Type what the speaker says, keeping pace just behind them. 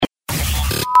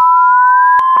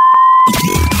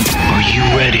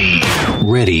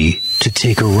ready to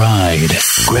take a ride.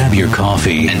 Grab your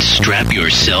coffee and strap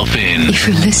yourself in. If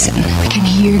you listen, we can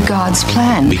hear God's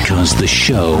plan. Because the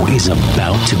show is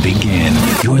about to begin.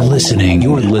 You're listening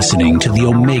to the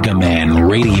Omegaman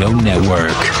Radio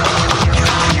Network.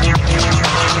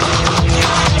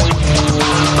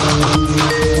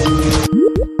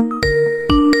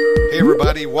 Hey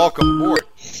everybody, welcome aboard.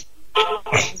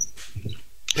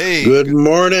 Hey. Good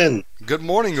morning. Good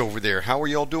morning over there. How are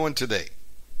y'all doing today?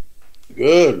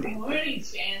 Good. Good morning,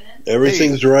 Shannon.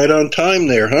 Everything's right on time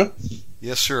there, huh?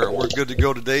 Yes, sir. We're good to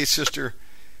go today. Sister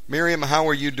Miriam, how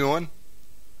are you doing?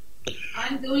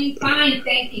 I'm doing fine,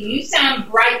 thank you. You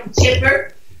sound bright and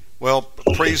chipper. Well,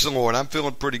 praise the Lord. I'm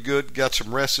feeling pretty good. Got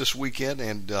some rest this weekend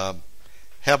and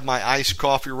have my iced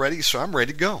coffee ready, so I'm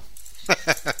ready to go.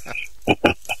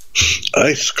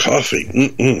 Iced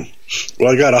coffee.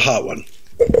 Well, I got a hot one.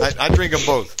 I drink them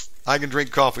both. I can drink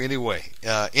coffee anyway,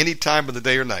 any time of the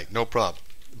day or night, no problem.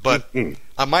 But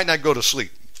I might not go to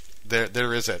sleep.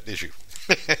 There is that issue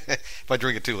if I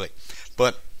drink it too late.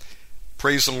 But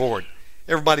praise the Lord.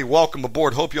 Everybody, welcome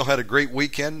aboard. Hope you all had a great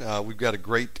weekend. We've got a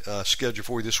great schedule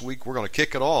for you this week. We're going to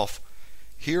kick it off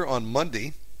here on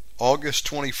Monday, August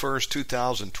 21st,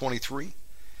 2023.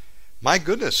 My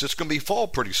goodness, it's going to be fall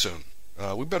pretty soon.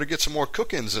 We better get some more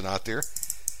cook-ins in out there.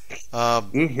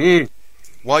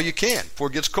 While you can, before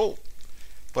it gets cold.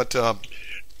 But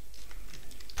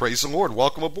praise the Lord.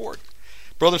 Welcome aboard.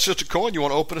 Brother and Sister Cohen, you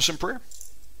want to open us in prayer?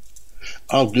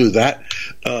 I'll do that.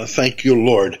 Thank you,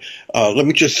 Lord. Let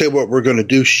me just say what we're going to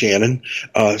do, Shannon.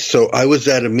 So I was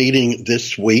at a meeting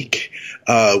this week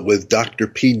with Dr.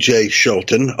 P.J.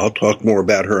 Shulton. I'll talk more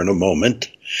about her in a moment.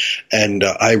 And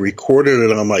I recorded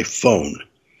it on my phone.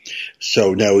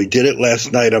 So now we did it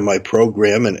last night on my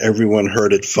program, and everyone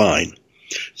heard it fine.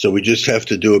 So we just have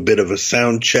to do a bit of a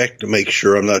sound check to make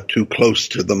sure I'm not too close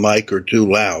to the mic or too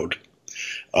loud.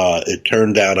 It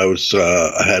turned out I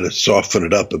had to soften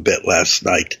it up a bit last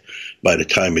night by the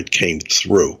time it came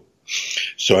through.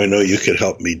 So I know you could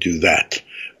help me do that.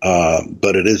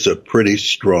 But it is a pretty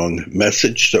strong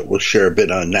message, so we'll share a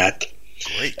bit on that.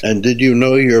 Great. And did you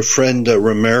know your friend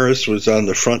Ramirez was on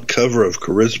the front cover of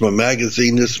Charisma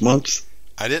magazine this month?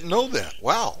 I didn't know that.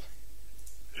 Wow.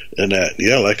 And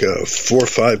like a 4 or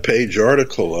 5 page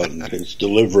article on his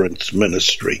deliverance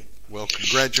ministry. Well,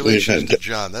 congratulations to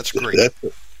John. That's great.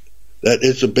 That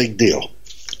is a big deal,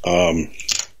 at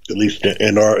least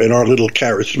in our little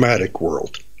charismatic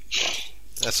world.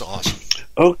 That's awesome.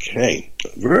 Okay,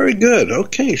 very good.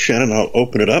 Okay, Shannon, I'll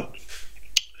open it up.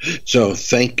 So,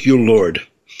 thank you, Lord.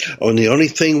 Oh, and the only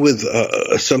thing with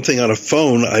something on a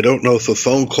phone, I don't know if a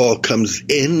phone call comes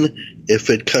in, if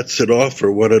it cuts it off,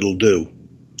 or what it'll do.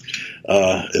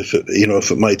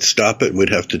 If it might stop it,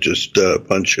 we'd have to just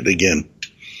punch it again.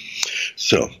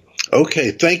 So,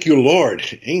 okay, thank you, Lord.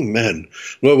 Amen.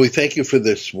 Lord, we thank you for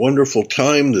this wonderful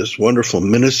time, this wonderful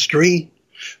ministry,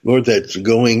 Lord, that's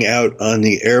going out on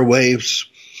the airwaves.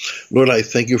 Lord, I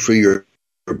thank you for your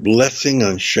blessing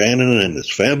on Shannon and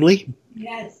his family.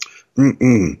 Yes.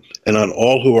 And on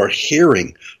all who are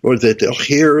hearing, Lord, that they'll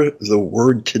hear the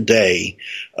word today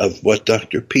of what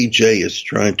Dr. P.J. is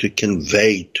trying to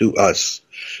convey to us,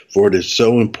 for it is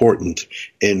so important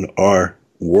in our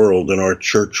world, in our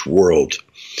church world.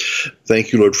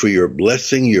 Thank you, Lord, for your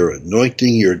blessing, your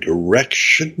anointing, your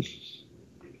direction.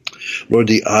 Lord,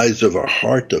 the eyes of our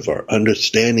heart, of our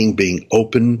understanding being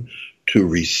open to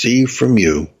receive from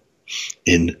you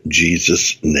in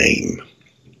Jesus' name.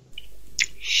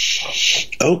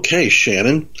 Okay,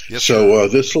 Shannon. Yes, so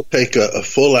this will take a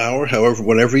full hour. However,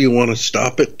 whenever you want to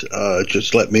stop it,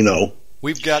 just let me know.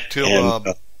 We've got till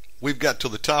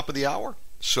the top of the hour.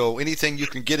 So anything you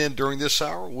can get in during this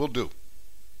hour, we'll do.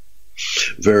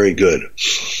 Very good.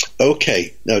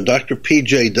 Okay. Now, Dr.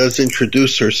 P.J. does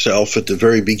introduce herself at the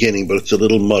very beginning, but it's a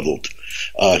little muddled.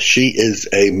 She is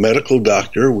a medical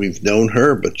doctor. We've known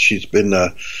her, but she's been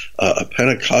a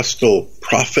Pentecostal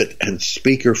prophet and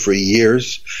speaker for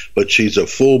years, but she's a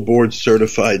full board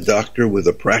certified doctor with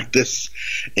a practice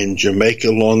in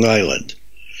Jamaica, Long Island.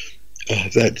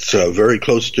 That's very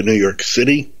close to New York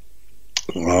City.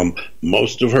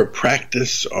 Most of her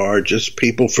practice are just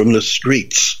people from the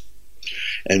streets.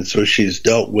 And so she's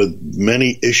dealt with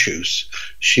many issues.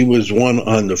 She was one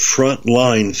on the front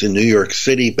lines in New York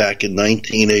City back in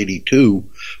 1982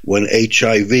 when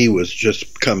HIV was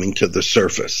just coming to the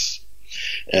surface.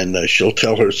 And she'll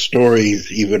tell her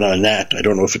stories even on that. I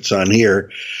don't know if it's on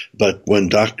here, but when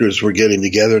doctors were getting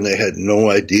together and they had no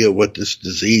idea what this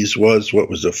disease was, what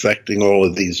was affecting all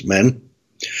of these men.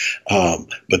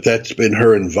 But that's been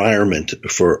her environment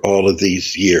for all of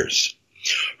these years.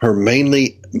 Her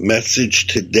mainly message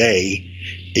today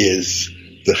is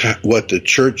what the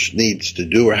church needs to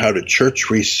do, or how the church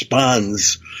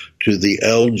responds to the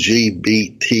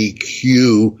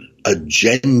LGBTQ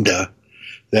agenda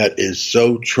that is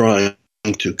so trying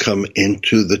to come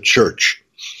into the church.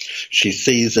 She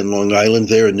sees in Long Island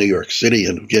there in New York City,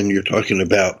 and again, you're talking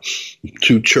about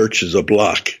 2 churches a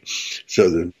block. So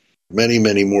there are many,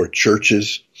 many more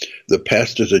churches. The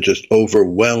pastors are just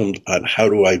overwhelmed on how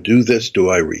do I do this? Do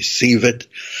I receive it?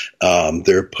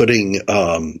 They're putting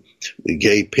the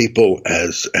gay people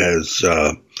as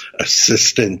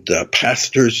assistant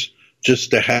pastors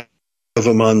just to have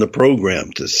them on the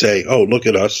program to say, oh, look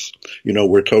at us. You know,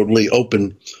 we're totally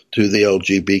open to the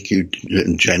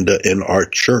LGBTQ agenda in our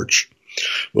church.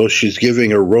 Well, she's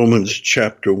giving a Romans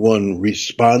chapter 1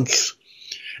 response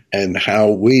and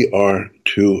how we are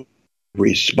to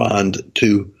respond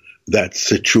to that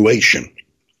situation.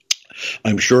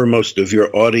 I'm sure most of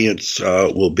your audience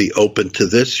will be open to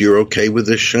this. You're okay with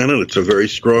this, Shannon? It's a very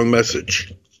strong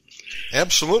message.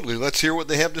 Absolutely. Let's hear what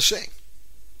they have to say.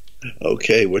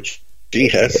 Okay, what she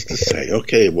has to say.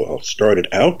 Okay, well, I'll start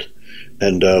it out,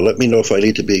 and let me know if I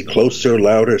need to be closer,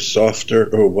 louder, softer,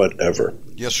 or whatever.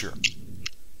 Yes, sir.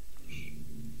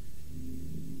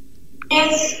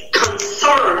 His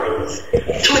concerns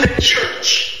to the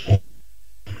church.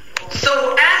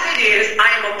 So as it is, I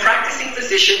am a practicing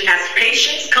physician. As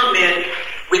patients come in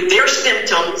with their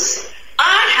symptoms,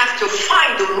 I have to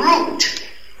find the root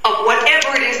of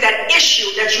whatever it is, that issue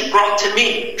that you brought to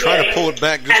me. Try to pull it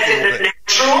back just as a little in the bit.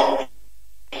 Natural,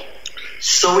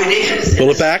 so it is. Pull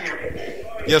it back?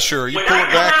 Yes, sir. You pull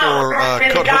it back or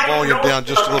cut her volume down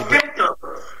just a little bit.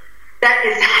 That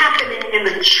is happening in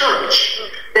the church,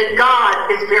 that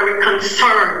God is very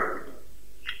concerned.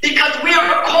 Because we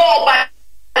are called by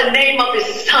the name of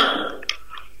His Son.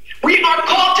 We are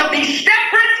called to be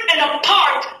separate and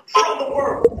apart from the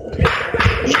world.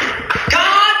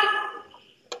 God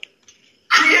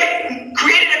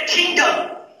created a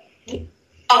kingdom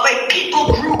of a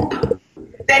people group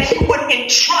that He would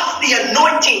entrust the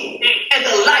anointing and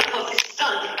the life of His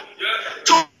Son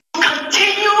to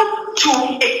continue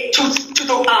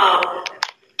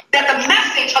that the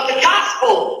message of the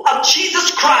gospel of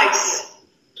Jesus Christ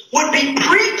would be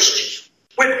preached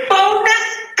with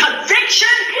boldness, conviction,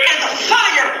 and the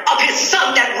fire of His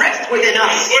Son that rests within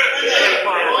us.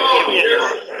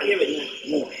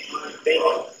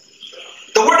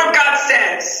 The Word of God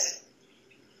says,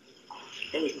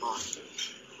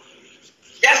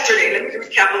 yesterday, let me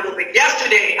recap a little bit.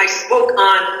 Yesterday, I spoke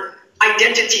on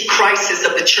identity crisis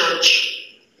of the church.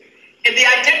 And the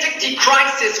identity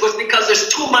crisis was because there's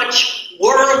too much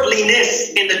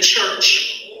worldliness in the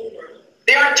church.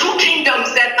 There are 2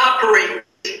 kingdoms that operate.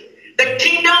 The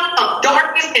kingdom of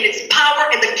darkness and its power,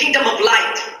 and the kingdom of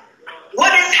light. What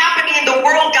is happening in the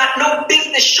world got no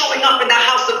business showing up in the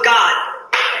house of God.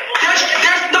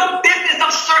 There's no business of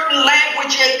certain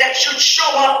languages that should show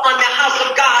up on the house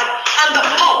of God, on the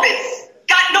pulpits.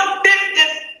 Got no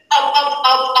business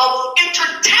of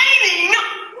entertaining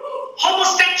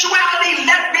homosexuality,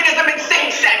 lesbianism, and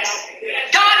same-sex.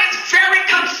 God is very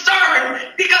concerned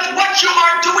because what you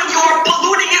are doing, you are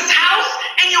polluting His house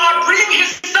and you are bringing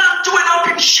His Son to an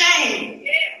open shame.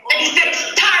 And He said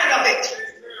He's tired of it.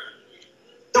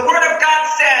 The Word of God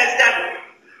says that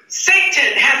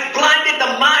Satan has blinded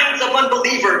the minds of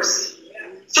unbelievers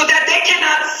so that they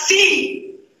cannot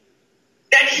see,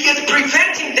 that he is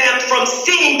preventing them from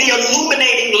seeing the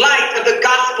illuminating light of the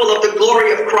gospel of the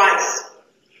glory of Christ,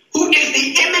 who is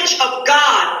the image of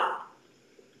God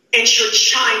and should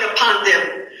shine upon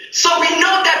them. So we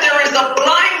know that there is a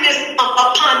blindness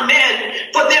upon men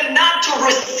for them not to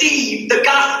receive the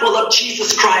gospel of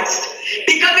Jesus Christ,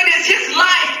 because it is His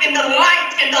life and the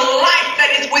light and the life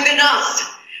that is within us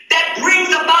that brings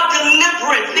about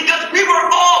deliverance, because we were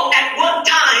all at one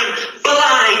time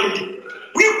blind.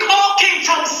 We all came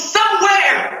from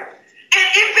somewhere. And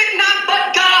if it not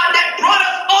but God that brought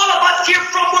us, all of us here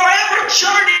from wherever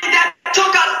journey that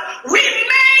took us, we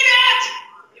made it.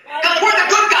 Because we're the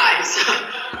good guys.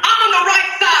 I'm on the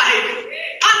right side.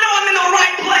 I know I'm in the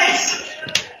right place.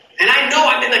 And I know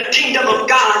I'm in the kingdom of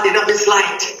God and of His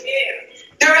light.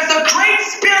 There is a great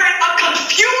spirit of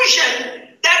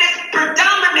confusion that is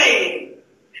predominating.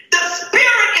 The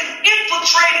spirit is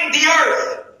infiltrating the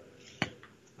earth.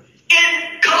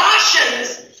 In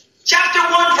Colossians chapter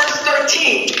 1 verse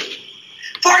 13,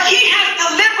 for He has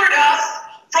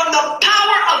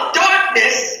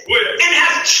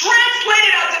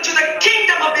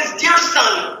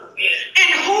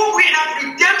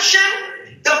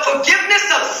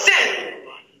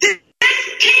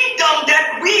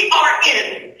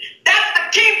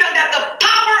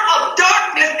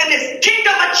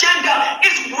agenda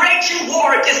is waging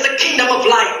war against the kingdom of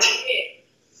light.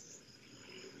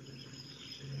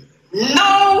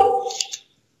 No.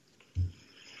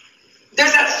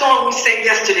 There's that song we sang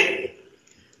yesterday.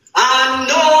 I'm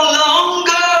no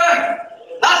longer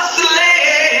a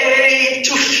slave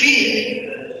to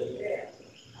fear.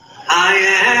 I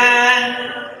am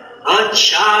a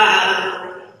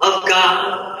child of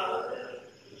God.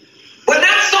 When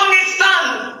that song is sung,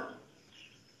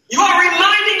 you are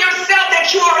reminding yourself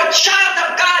that you are a child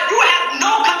of God. You have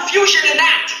no confusion in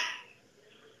that.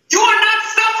 You are not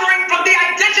suffering from the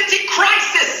identity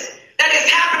crisis that is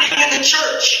happening in the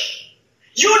church.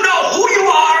 You know who you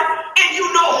are and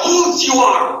you know whose you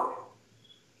are.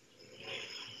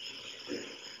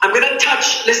 I'm going to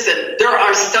touch, listen, there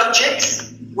are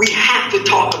subjects we have to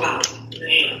talk about.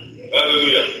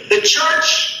 Hallelujah. The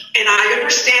church, and I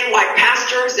understand why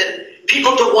pastors and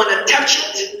people don't want to touch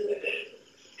it,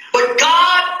 but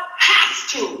God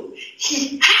has to.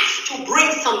 He has to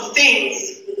bring some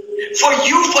things for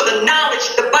you for the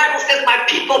knowledge. The Bible says my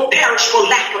people perish for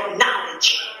lack of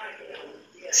knowledge.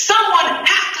 Someone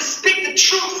has to speak the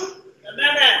truth.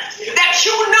 That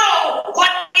you know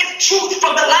what is truth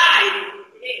from the lie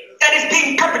that is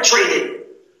being perpetrated.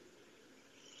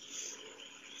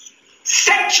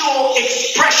 Sexual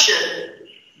expression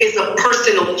is a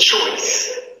personal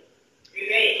choice.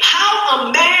 How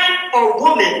a man or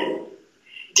woman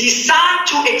decide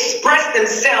to express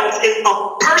themselves is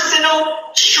a personal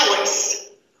choice.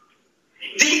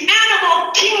 The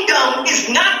animal kingdom is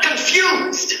not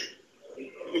confused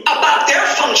about their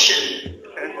function.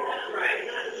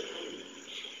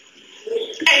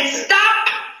 And stop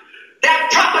that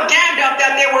propaganda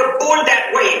that they were born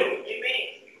that way.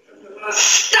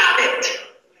 Stop it.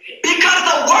 Because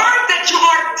the word that you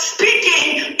are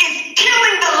speaking is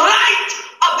killing the light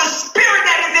of the spirit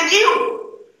that is in you.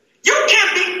 You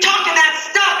can't be talking that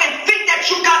stuff and think that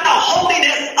you got the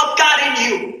holiness of God in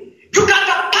you. You got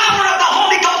the power of the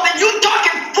Holy Ghost and you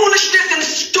talking foolishness and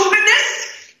stupidness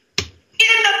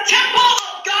in the temple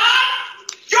of God.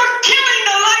 You're killing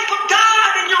the life of God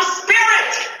in your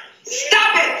spirit.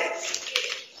 Stop it.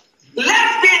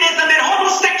 Lesbianism and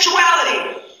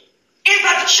homosexuality is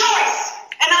a choice.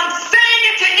 And I'm saying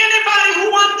it to anybody who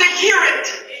wants to hear it.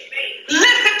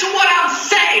 Listen to what I'm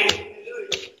saying.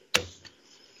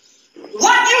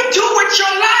 What you do with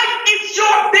your life is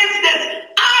your business.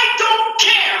 I don't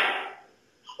care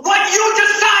what you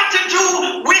decide to do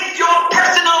with your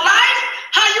personal life,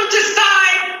 how you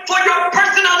decide for your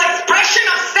personal expression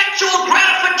of sexual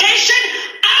gratification.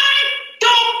 I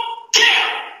don't care.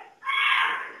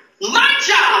 My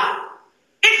job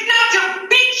is not to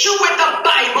beat you with the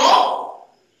Bible.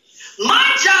 My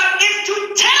job is to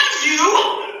tell you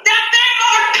that there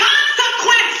are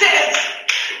consequences.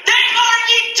 There are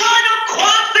eternal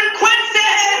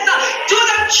consequences to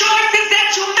the choices that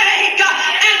you make,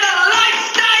 and the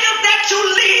lifestyle that you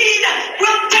lead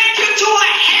will take you to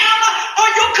a hell, or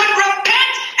you could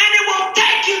repent and it will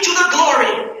take you to the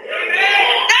glory.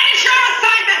 That is your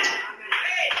assignment.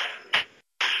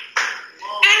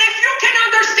 And if you can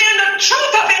understand the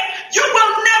truth of it, you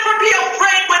will never be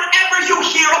afraid whenever you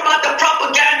hear about the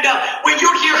propaganda. When you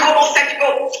hear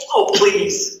homosexual, oh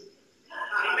please.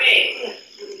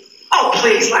 Oh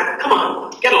please, like, come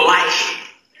on, get a life.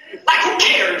 Like, who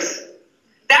cares?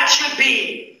 That should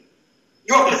be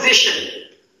your position.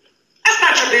 That's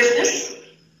not your business.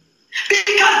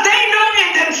 Because they know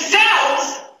in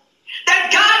themselves that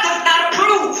God does not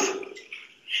approve.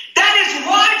 That is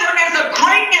why there is a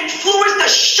great influence to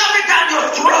shove it down your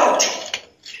throat,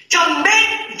 to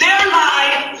make their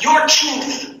lie your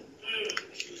truth.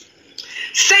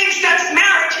 Same-sex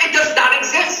marriage, it does not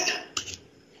exist.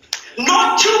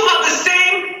 Nor two of the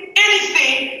same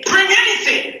anything bring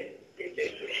anything.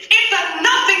 It's a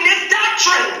nothingness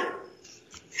doctrine.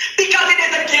 Because it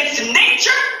is against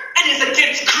nature and is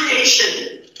against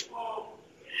creation.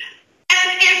 And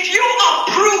if you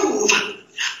approve,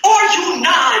 or you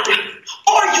nod,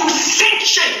 or you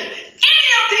sanction any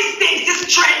of these things, this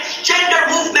transgender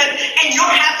movement, and you're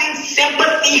having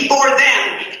sympathy for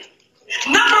them,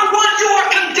 number one, you are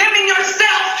condemning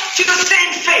yourself to the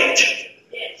same fate.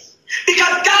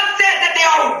 Because God said that they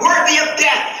are worthy of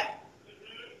death.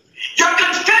 Your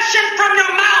confession from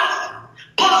your mouth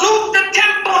pollutes the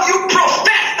temple you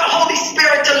profess the Holy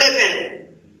Spirit to live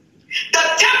in. The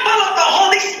temple of the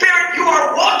Holy Spirit, you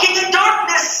are walking in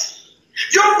darkness.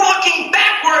 You're walking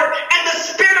backward, and the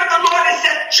Spirit of the Lord has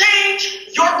said,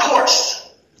 change your course.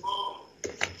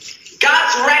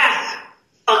 God's wrath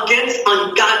against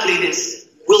ungodliness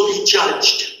will be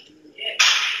judged.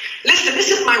 Listen,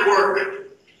 this is my work.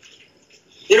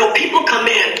 You know, people come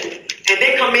in And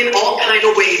they come in all kind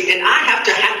of ways. And I have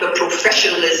to have the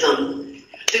professionalism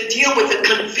to deal with the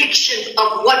convictions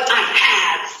of what I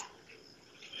have.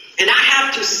 And I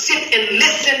have to sit and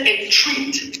listen and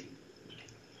treat.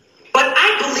 But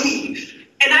I believe,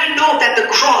 and I know that the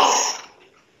cross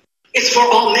is for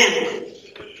all men.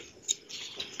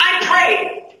 I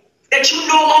pray that you're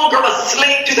no longer a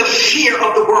slave to the fear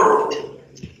of the world.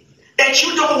 That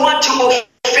you don't want to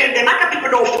offend them. I got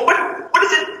people know what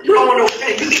is it you don't want to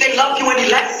offend? You think they love you any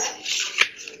less?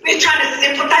 They're trying to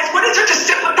sympathize. What is there to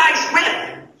sympathize with?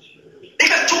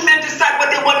 Because two men decide what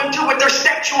they want to do with their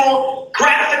sexual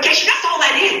gratification. That's all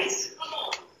that is.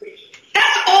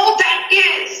 That's all that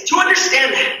is. Do you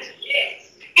understand that?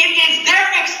 It is their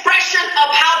expression of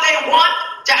how they want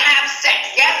to have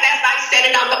sex. Yes, as I said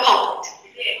it on the pulpit.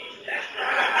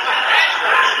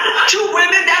 Two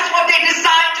women, that's what they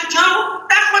decide to do.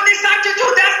 That's what they decide to do.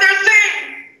 That's their thing.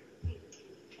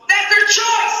 That's their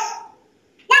choice.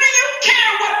 What do you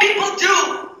care what people do?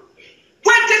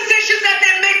 What decisions that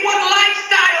they make, what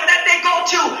lifestyle that they go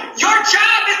to? Your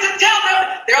job is to tell them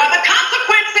there are the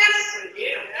consequences.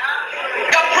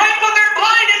 The price for their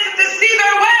blindness is to see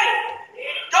their way.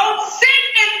 Don't sit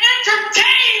and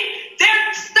entertain their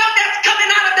stuff that's coming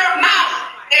out of their mouth.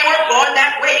 They were born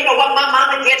that way. You know what my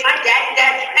mama did, my daddy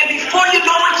did. And before you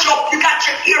know it, you got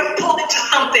your ear pulled into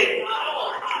something.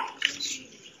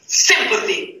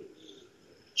 Sympathy.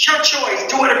 It's your choice.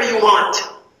 Do whatever you want.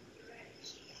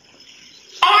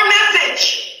 Our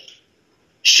message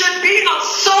should be of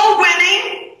soul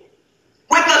winning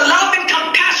with the love and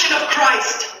compassion of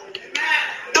Christ.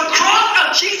 The cross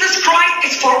of Jesus Christ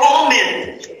is for all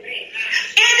men.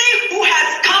 Any who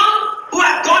has come, who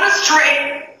have gone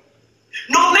astray,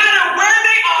 no matter where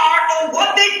they are or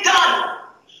what they've done,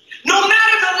 no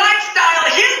matter the lifestyle,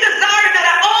 his desire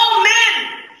that all men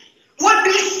would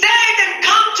be saved and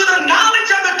come to the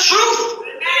knowledge of the truth,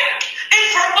 and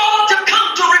for all to come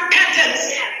to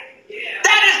repentance.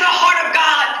 That is the heart of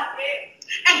God.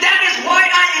 And that is why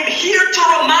I am here to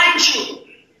remind you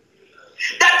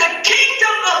that the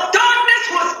kingdom of darkness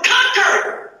was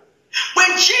conquered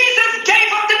when Jesus gave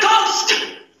up the ghost.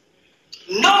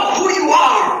 Know who you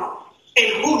are and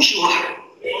whose you are.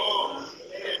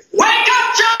 Wake up,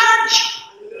 church!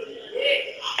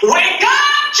 Wake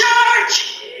up,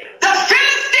 church! The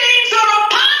Philistines are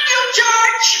upon you,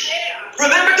 church!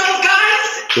 Remember those guys?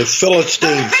 The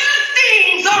Philistines. The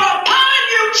Philistines are upon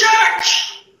you, church!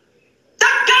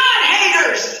 The God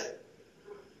haters!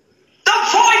 The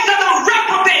voice of the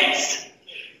reprobates!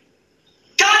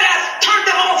 God has turned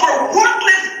them over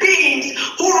worthless beings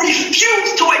who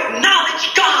refuse to acknowledge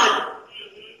God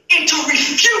and to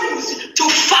refuse to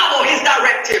follow his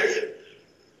directive.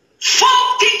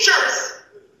 False teachers,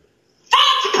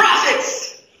 false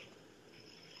prophets,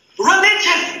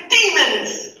 religious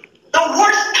demons. The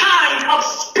worst kind of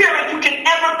spirit you can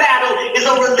ever battle is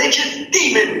a religious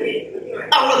demon,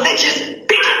 a religious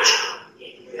bigot.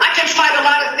 I can fight a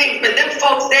lot of things, but them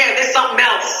folks there's something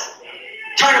else.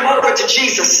 Turn them over to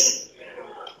Jesus.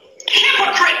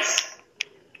 Hypocrites,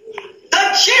 the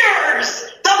jeerers,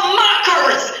 the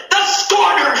mockers, the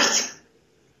scorners.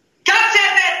 God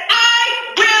said that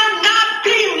I will not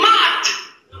be mocked.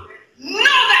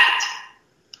 Know that.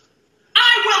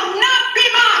 I will not be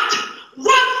mocked.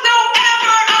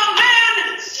 Whatsoever a man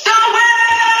soweth,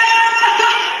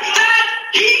 that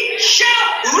he shall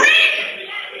reap.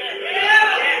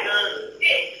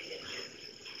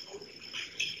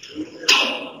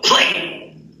 Don't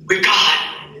play with God.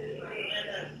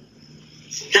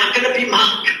 It's not going to be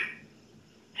mocked.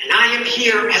 And I am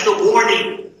here as a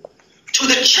warning to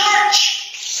the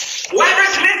church.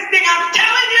 Whoever's listening, I'm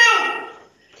telling you,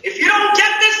 if you don't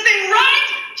get this thing right,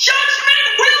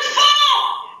 judgment will fall.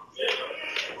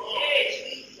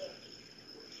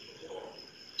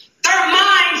 Their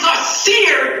minds are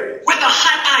seared with a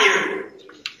hot iron.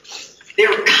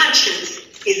 Their conscience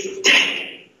is dead.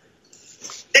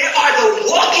 They are the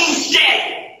walking dead.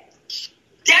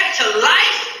 Dead to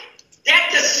life,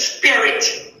 dead to spirit.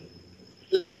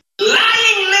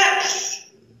 Lying lips.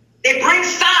 They bring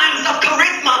signs of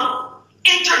charisma,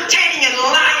 entertaining and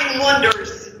lying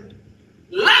wonders.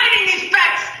 Lighting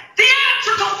effects,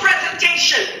 theatrical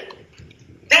presentation.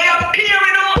 They appear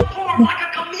in all form like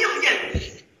a chameleon.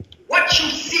 What you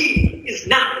see is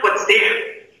not what's there.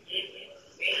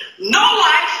 No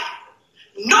life,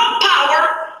 no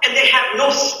power, and they have no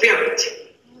spirit.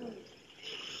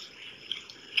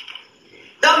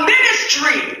 The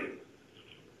ministry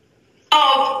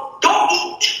of go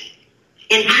eat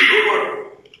and be warmed.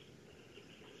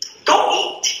 Go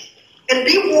eat and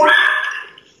be warmed.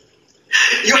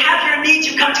 You have your needs,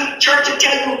 you come to church and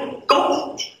tell you,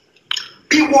 go eat,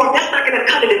 be warm. That's not going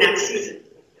to cut it in that season.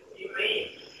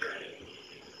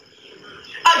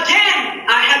 Again,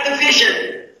 I had the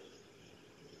vision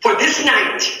for this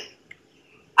night.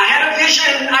 I had a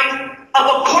vision of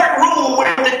a courtroom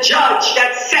with the judge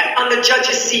that sat on the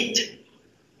judge's seat.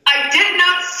 I did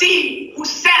not see who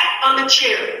sat on the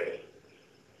chair,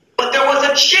 but there was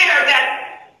a chair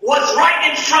that was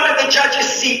right in front of the judge's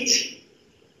seat.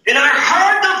 And I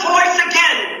heard the voice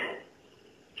again,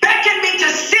 beckon me to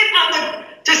sit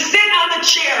on the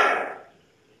chair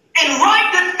and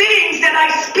write the things that I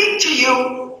speak to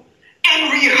you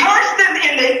and rehearse them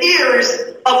in the ears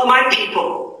of my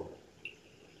people.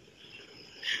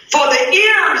 For the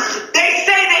ears, they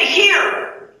say they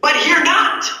hear, but hear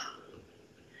not.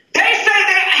 They say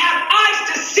they have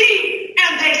eyes to see,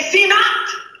 and they see not.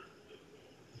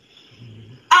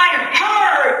 I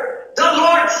heard the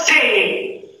Lord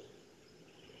saying,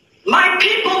 my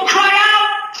people cry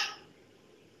out.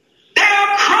 They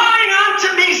are crying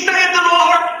unto me, saith the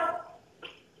Lord.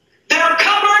 Their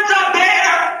cupboards are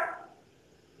bare.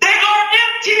 They are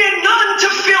empty and none to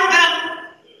fill them.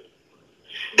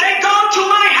 They go to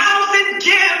my house and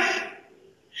give,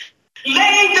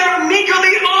 laying their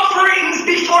meagerly offerings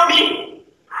before me.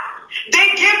 They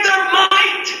give their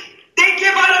might. They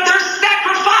give out of their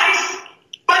sacrifice.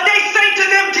 But they say to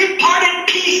them, depart in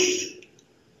peace.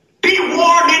 Be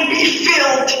warm and be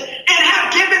filled, and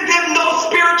have given them no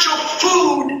spiritual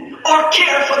food or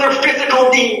care for their physical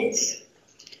needs.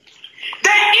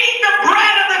 They eat the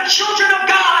bread of the children of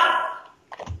God.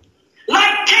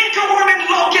 Like cankerworm and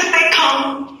locust they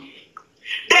come.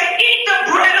 They eat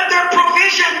the bread of their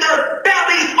provision. Their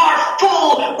bellies are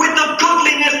full with the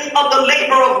goodliness of the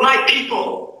labor of my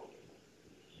people.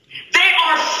 They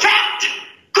are fat,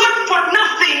 good for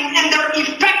nothing in their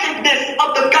effectiveness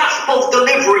of the gospel's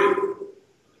delivery.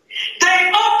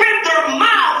 They open their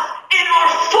mouth and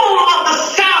are full of the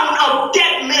sound of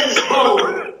dead men's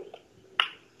bone,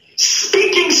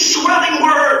 speaking swelling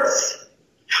words,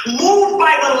 moved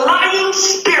by the lying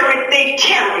spirit they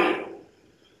carry.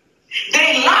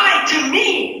 They lie to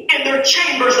me in their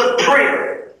chambers of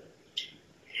prayer.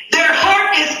 Their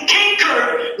heart is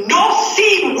cankered, no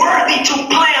seed worthy to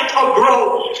plant or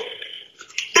grow.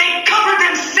 They cover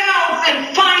themselves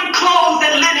in fine clothes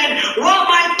and linen, while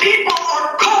my people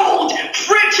are cold,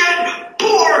 frigid,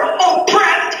 poor,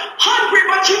 oppressed, hungry,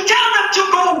 but you tell them to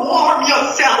go warm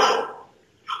yourself.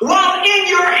 While in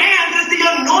your hands is the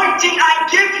anointing I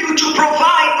give you to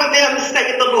provide for them,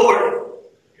 saith the Lord.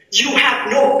 You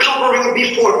have no covering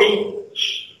before me.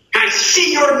 I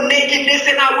see your nakedness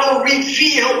and I will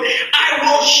reveal. I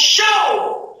will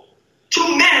show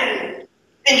to men.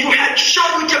 And you have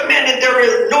shown to men that there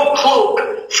is no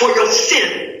cloak for your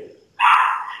sin.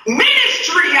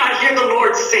 Ministry, I hear the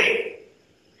Lord say.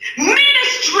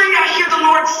 Ministry, I hear the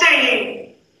Lord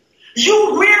saying.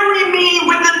 You weary me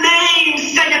with the name,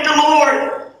 saith the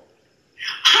Lord.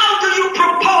 How do you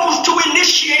propose to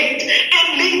initiate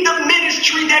and lead the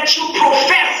ministry that you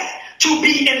profess to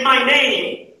be in my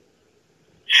name?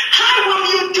 How will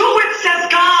you do it, says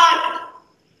God?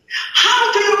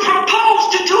 How do you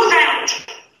propose to do that?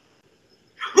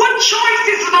 What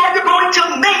choices are you going to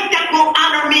make that will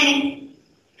honor me?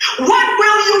 What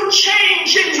will you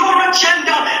change in your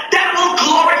agenda that will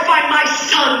glorify my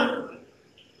Son?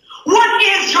 What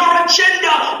is your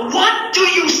agenda? What do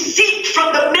you seek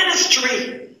from the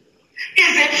ministry?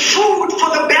 Is it food for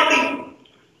the belly?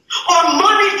 Or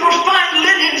money for fine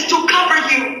linens to cover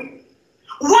you?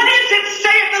 What is it,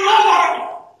 saith the Lord?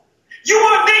 You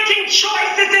are making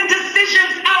choices and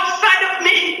decisions outside of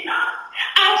me,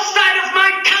 outside of my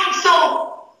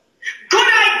counsel.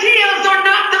 Good ideas are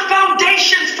not the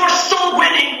foundations for soul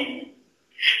winning.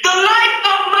 The life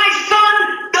of my Son,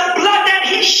 the blood that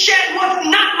he shed was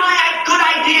not my good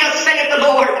idea, saith the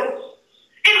Lord.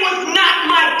 It was not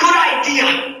my good idea.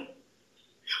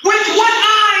 With what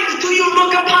eyes do you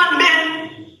look upon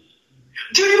men?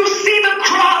 Do you see the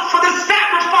cross for the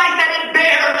sacrifice that it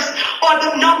bears, or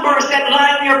the numbers that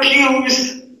line your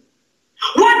pews?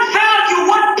 What value,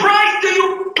 what price do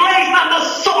you place on the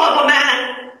soul of a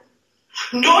man?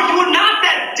 Know you not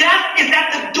that death is at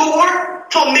the door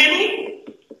for many?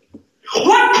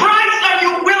 What price are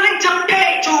you willing to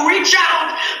pay to reach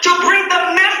out, to bring the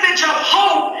message of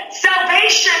hope,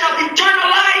 salvation, of eternal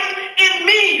life in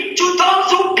me to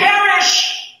those who perish?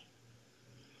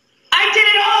 I did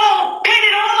it all, paid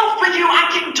it all for you. I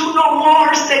can do no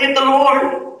more, saith the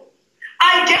Lord.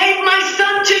 I gave my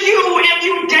Son to you, and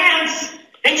you dance,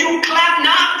 and you clap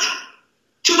not.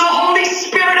 To the Holy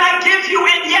Spirit I give you,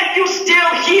 and yet you still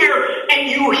hear, and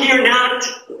you hear not.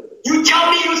 You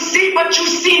tell me you see, but you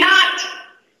see not.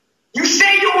 You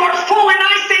say you are full, and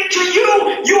I say to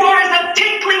you,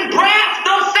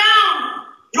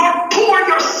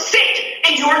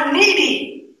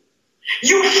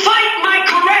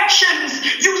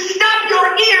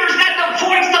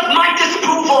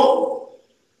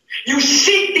 You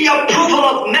seek the approval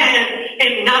of man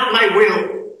and not my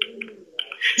will.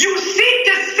 You seek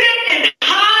to sit in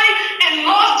high and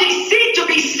lofty seat to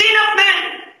be seen of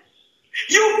men.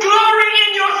 You glory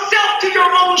in yourself to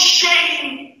your own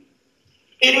shame.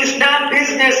 It is not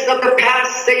business of the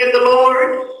past, saith the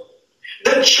Lord.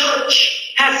 The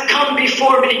church has come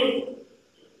before me.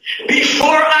 Before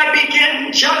I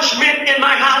begin judgment in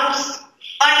my house,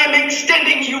 I am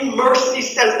extending you mercy,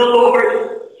 says the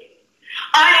Lord.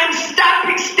 I am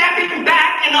stepping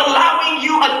back and allowing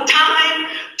you a time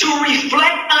to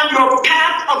reflect on your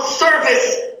path of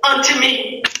service unto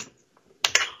me.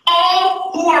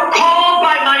 All who are called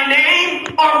by my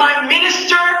name are my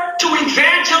minister to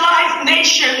evangelize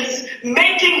nations,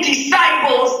 making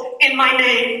disciples in my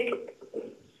name.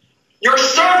 Your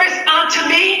service unto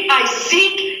me I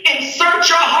seek and search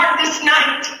your heart this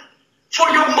night for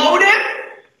your motive,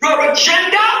 your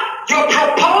agenda, your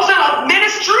proposal of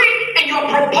ministry, and your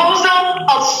proposal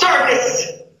of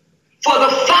service for the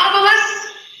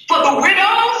fatherless, for the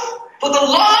widows, for the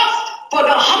lost, for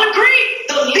the hungry,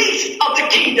 the least of the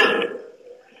kingdom.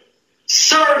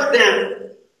 Serve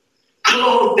them,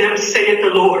 clothe them, saith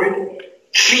the Lord.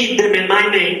 Feed them in my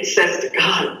name, says the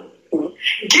God.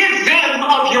 Give them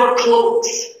of your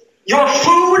clothes, your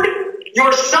food,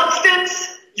 your substance,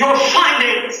 your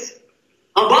finance.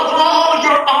 Above all,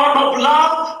 your arm of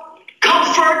love,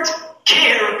 comfort,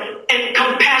 care, and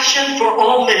compassion for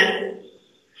all men.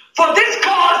 For this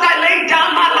cause I lay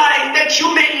down my life that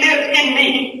you may live in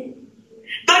me.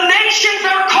 The nations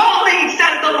are calling,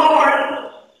 says the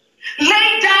Lord.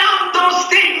 Lay down those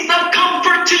things of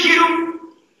comfort to you.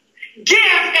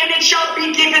 Give, and it shall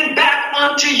be given back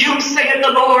unto you, saith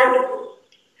the Lord.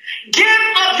 Give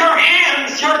of your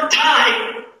hands your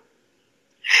time.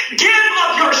 Give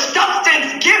of your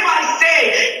substance. Give, I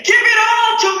say. Give it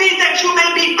all to me that you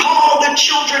may be called the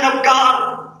children of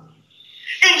God.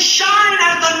 And shine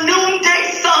as the noonday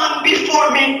sun before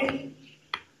me.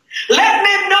 Let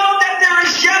men know that there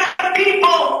is yet a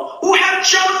people who have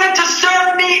chosen to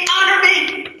serve me, honor me,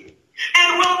 and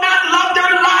will not love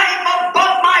their life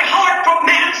above my heart for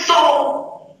man's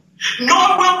soul, nor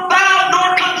will bow nor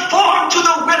conform to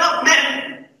the will of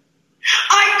men.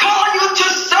 I call you to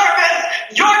service.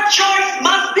 Your choice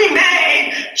must be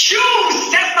made. Choose,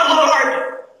 says the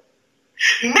Lord.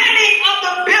 Many of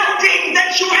the buildings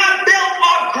that you have built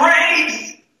are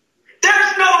graves.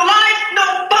 There's no life, no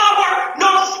power,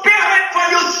 no spirit, for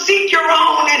you seek your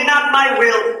own and not my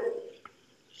will.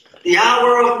 The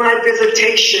hour of my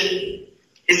visitation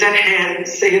is at hand,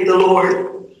 saith the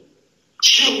Lord.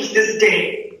 Choose this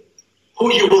day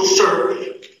who you will serve,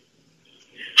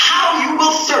 how you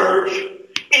will serve,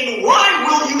 and why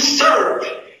will you serve?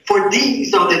 For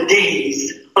these are the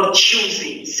days of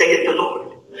choosing, saith the Lord.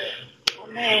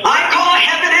 Amen. I call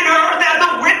heaven and earth as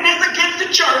a witness against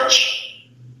the church.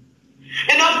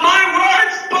 And of my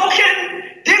words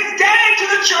spoken this day to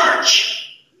the church.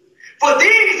 For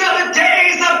these are the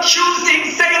days of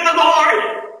choosing, saith the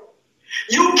Lord.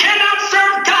 You cannot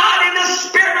serve God in the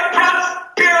spirit of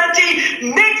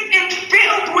prosperity, mixed and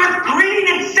filled with greed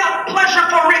and self-pleasure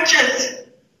for riches,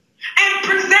 and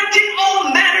presenting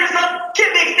all manners of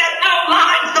gimmicks that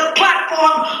outlines the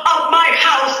platform of my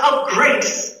house of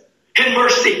grace and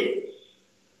mercy.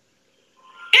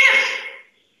 If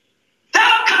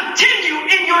thou continue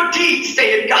in your deeds,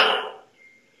 saith God.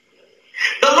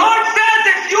 The Lord says,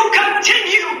 if you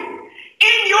continue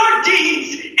in your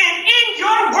deeds and in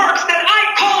your works that I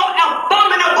call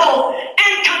abominable,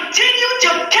 and continue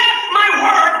to cast my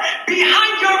word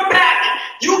behind your back,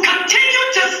 you continue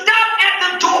to stop at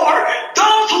the door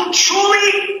those who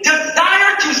truly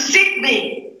desire to seek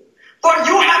me. For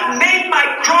you have made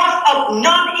my cross of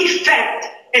none effect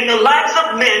in the lives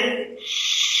of men.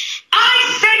 I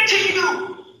say to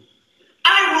you,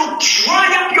 I will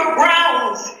dry up your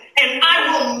grounds, and I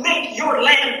will make your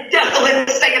land desolate,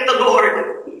 saith the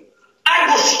Lord. I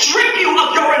will strip you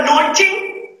of your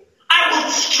anointing. I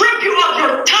will strip you of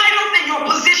your titles and your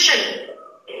position.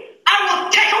 I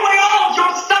will take away all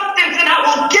your substance, and I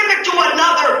will give it to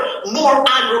another more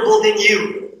honorable than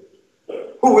you,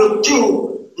 who will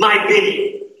do my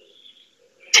bidding.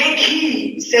 Take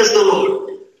heed, says the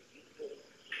Lord.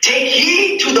 Take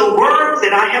heed to the words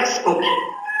that I have spoken.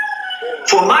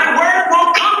 For my word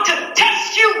will come to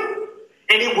test you,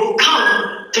 and it will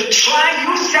come to try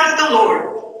you, says the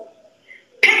Lord.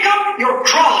 Pick up your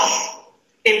cross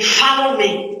and follow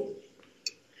me.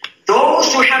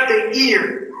 Those who have the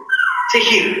ear to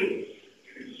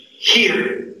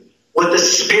hear what the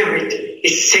Spirit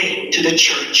is saying to the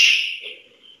church.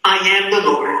 I am the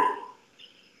Lord.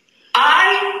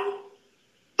 I,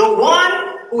 the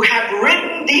one who have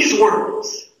written these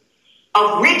words,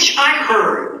 of which I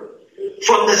heard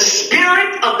from the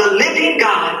Spirit of the living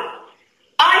God,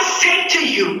 I say to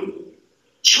you,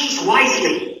 choose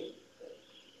wisely.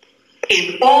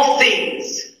 In all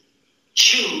things,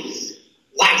 choose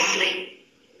wisely.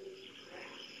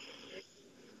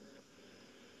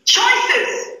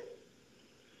 Choices.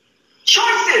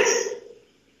 Choices.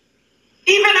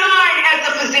 Even I, as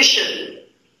a physician,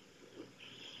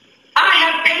 I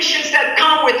have patients that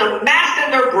come with a mass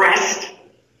in their breast.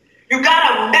 You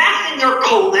got a mass in your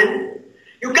colon.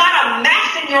 You got a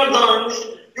mass in your lungs.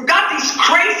 You got these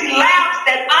crazy labs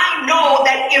that I know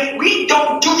that if we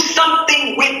don't do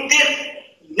something with this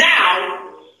now,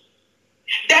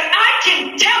 that I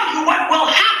can tell you what will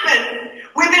happen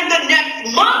within the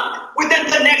next month, within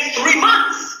the next 3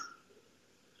 months.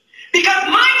 Because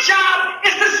my job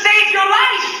is to save your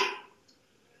life.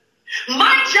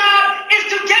 My job is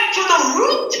to get to the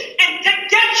root and to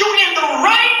get you in the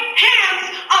right hands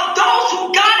of those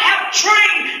who God have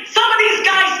trained. Some of these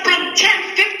guys spend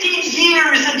 10, 15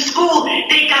 years in school.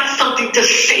 They got something to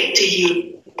say to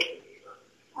you.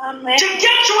 Amen. To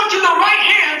get you into the right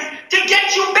hands, to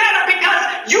get you better,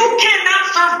 because you cannot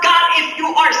serve God if you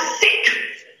are sick.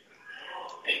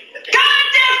 God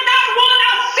does not want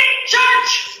a sick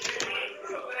church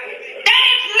that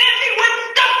is living with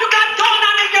stuff you got going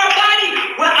on in your body.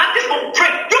 Well, I'm just going to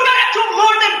pray. You better do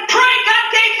more than pray. God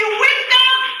gave you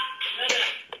wisdom.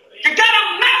 You got a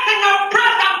mass in your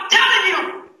breath, I'm telling you.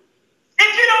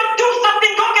 If you don't do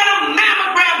something, go get a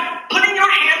mammogram. Putting your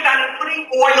hands on it, putting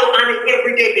oil on it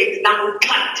every day, baby. It's not going to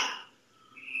cut.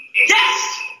 Yes.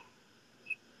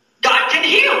 God can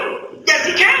heal. Yes,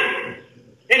 he can.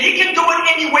 And he can do it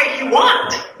any way he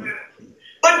wants.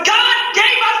 But God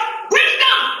gave us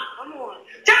wisdom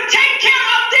to take care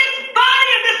of this body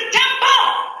and this temple.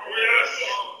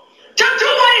 To do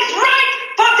what is right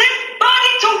for this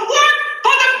body to work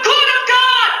for the good of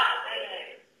God.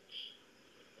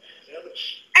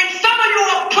 And some of you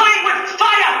are playing with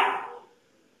fire.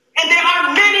 And there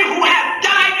are many who have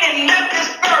died and left this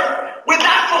earth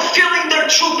without fulfilling their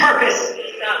true purpose.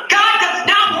 God does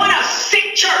not want a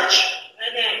sick church.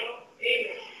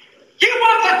 He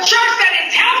wants a church that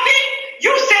is healthy.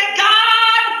 You said,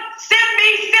 God, send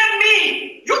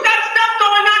me. You got stuff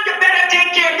going on. You better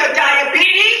take care of your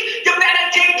diabetes. You better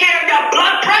take care of your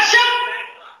blood pressure.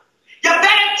 You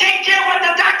better take care of what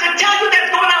the doctor tells you that's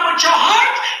going on with your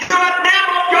heart.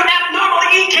 Your abnormal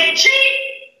EKG.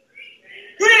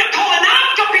 You need a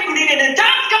colonoscopy. You need an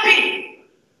endoscopy.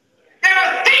 There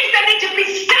are things that need to be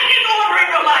set in order in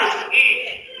your life.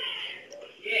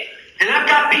 And I've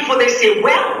got people, they say,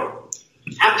 well,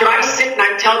 after I sit and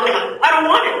I tell them, I don't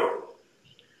want it.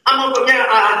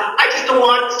 I just don't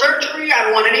want surgery. I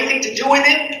don't want anything to do with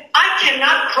it. I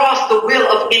cannot cross the will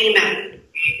of any man.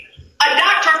 A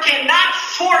doctor cannot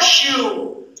force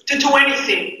you to do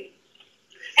anything.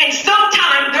 And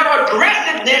sometimes their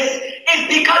aggressiveness is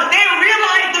because they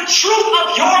realize the truth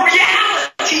of your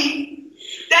reality.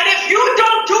 That if you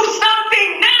don't do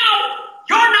something now,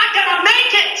 you're not going to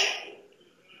make it.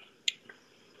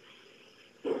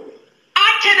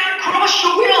 I cannot cross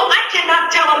your will. I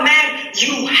cannot tell a man,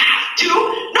 you have to.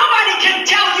 Nobody can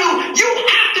tell you, you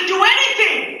have to do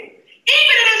anything.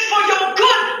 Even if it's for your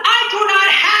good, I do not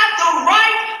have the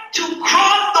right to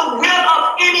cross the will of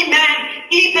any man,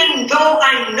 even though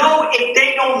I know if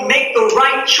they don't make the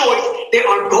right choice, they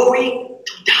are going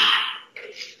to die.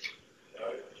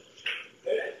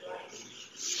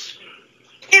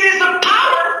 It is the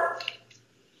power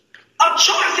of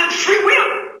choice and free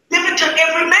will given to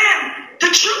every man to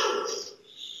choose.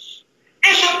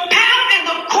 And the path and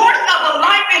the course of the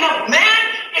life in a man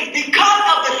is because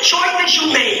of the choices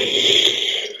you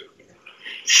made.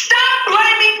 Stop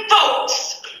blaming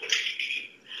folks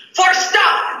for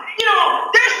stuff. You know,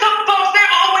 there's some folks,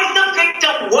 they're always the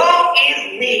victim. Woe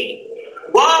is me.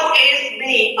 Woe is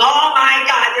me. Oh my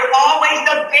God, they're always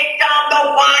the victim, the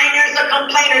whiners, the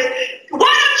complainers.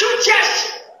 Why don't you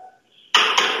just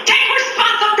take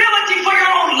responsibility for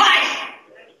your own life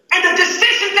and the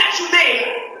decisions that you made?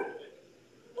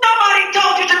 Nobody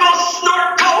told you to go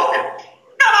snort coke.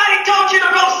 Nobody told you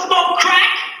to go smoke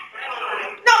crack.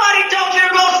 Nobody told you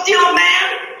to go steal a man.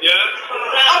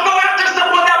 Or go after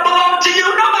someone that belonged to you.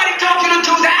 Nobody told you to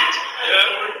do that.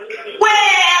 Well,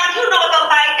 you know the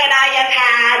life that I have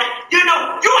had. You know,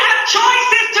 you have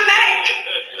choices to make.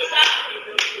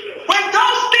 When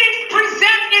those things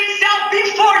present itself before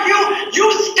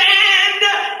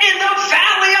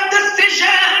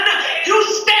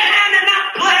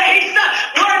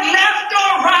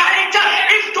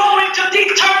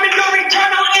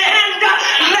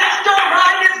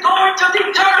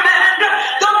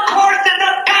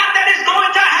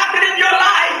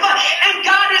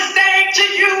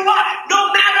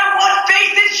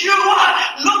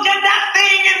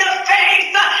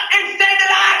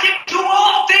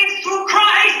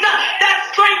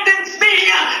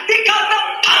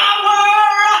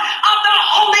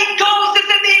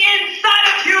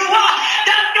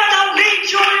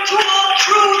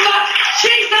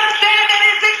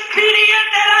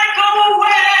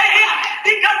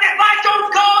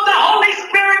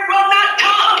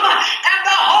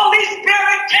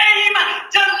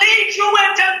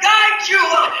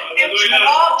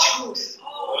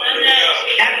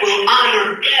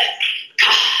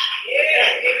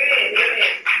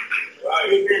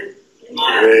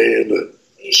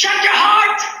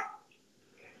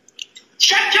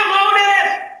Check your motive.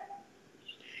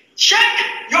 Check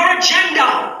your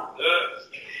agenda.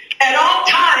 At all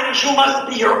times, you must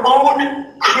be your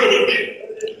own critic.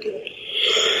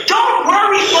 Don't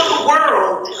worry for the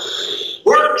world,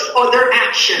 works, or their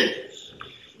action.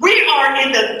 We are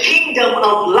in the kingdom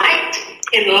of light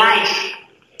and life.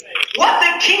 What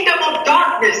the kingdom of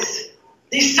darkness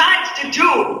decides to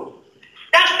do,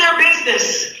 that's their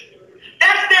business.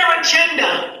 That's their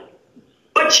agenda.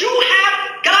 But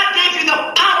God gave you the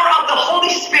power of the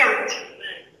Holy Spirit.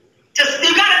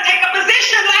 You got to take a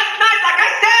position. Last night, like I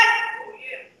said,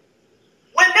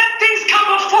 when them things come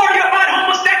before you about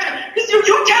homosexual,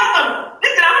 you tell them,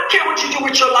 listen, I don't care what you do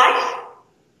with your life.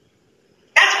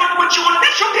 That's what you want.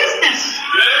 That's your business.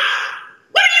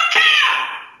 What do you care?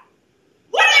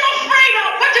 What are you afraid of?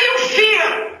 What do you fear?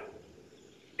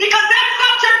 Because that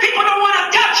subject people don't want to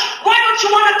touch. Why don't you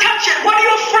want to touch it? What are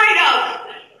you afraid of?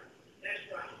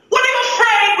 What are you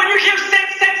afraid when you hear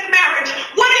same-sex marriage?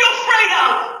 What are you afraid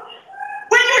of?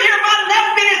 When you hear about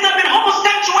lesbianism and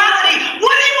homosexuality,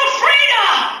 what are you afraid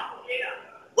of?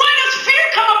 Why does fear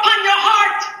come upon your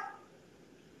heart?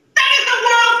 That is the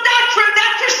world doctrine.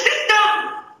 That's your system.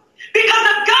 Because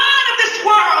the God of this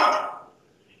world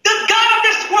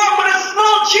with a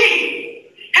small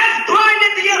g, has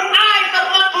blinded the eyes of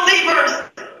unbelievers.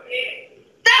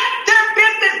 That's their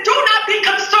business. Do not be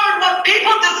concerned what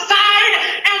people decide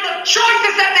and the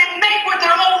choices that they make with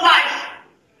their own life.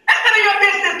 That's none of your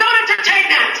business. Don't entertain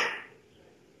that.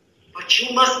 But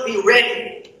you must be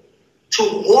ready to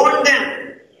warn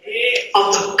them of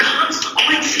the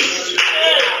consequences.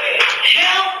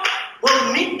 Hell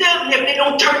will meet them if they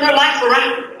don't turn their life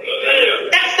around.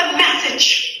 That's the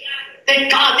message. That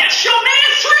God, that's your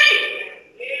ministry.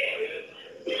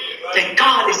 That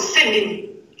God is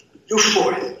sending you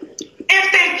forth.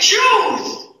 If they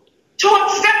choose to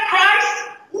accept Christ,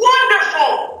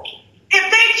 wonderful. If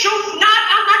they choose not,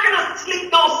 I'm not going to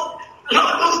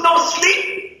lose no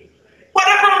sleep.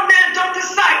 Whatever a man don't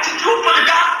decide to do for the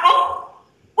gospel,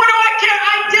 what do I care?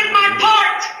 I did my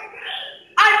part.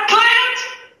 I plant.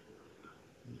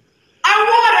 I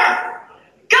water.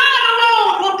 God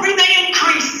alone will bring the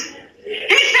increase.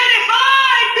 He said, if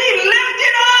I be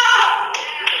lifted up,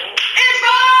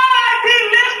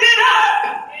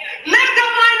 lift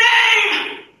up my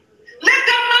name, lift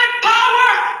up my power,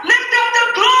 lift up the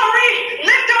glory,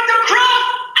 lift up the cross,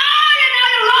 I and I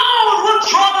alone will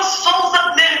draw the souls of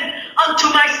men unto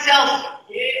myself.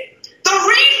 The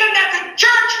reason that the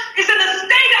church is in the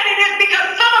state that it is because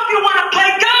some of you want to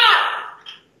play God.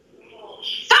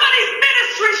 Some of these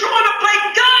ministries, you want to play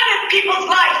God in people's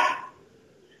life.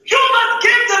 You must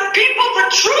give the people the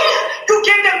truth. You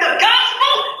give them the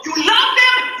gospel. You love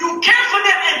them. You care for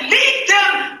them and lead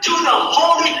them to the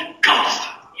Holy Ghost.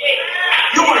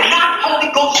 You are not Holy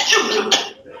Ghost children.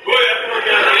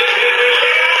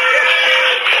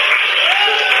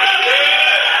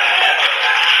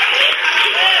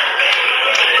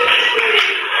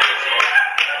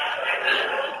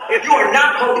 If you are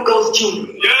not Holy Ghost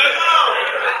children,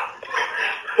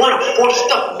 want to force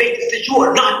stuff, make it say you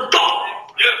are not God.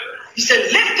 He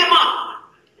said, lift him up.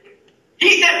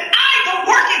 He said, I will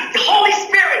work in the Holy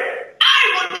Spirit. I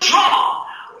will draw.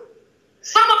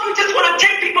 Some of you just want to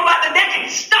take people by the neck and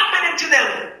stomp it into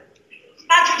them. It's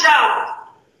not your job.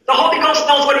 The Holy Ghost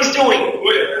knows what he's doing.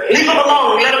 Leave him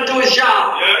alone. Let him do his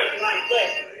job.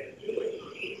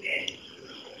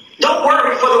 Don't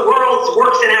worry for the world's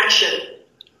works in action.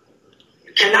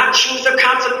 You cannot choose the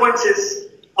consequences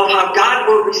of how God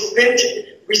will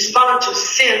respond to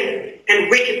sin and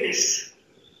wickedness.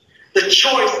 The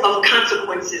choice of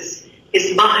consequences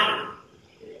is mine.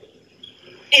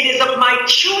 It is of my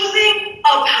choosing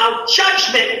of how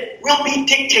judgment will be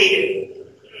dictated.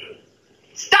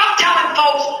 Stop telling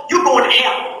folks you're going to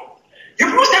hell. You're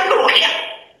supposed to go to hell.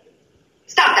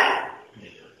 Stop that.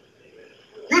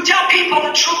 You tell people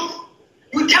the truth.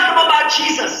 You tell them about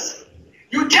Jesus.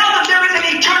 You tell them there is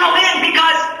an eternal end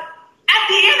because at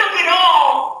the end of it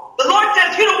all, the Lord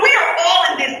says, we are all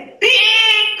in this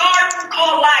big garden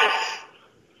called life.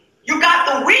 You got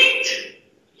the wheat,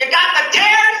 you got the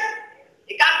tares,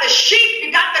 you got the sheep,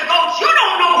 you got the goats. You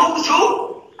don't know who's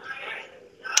who.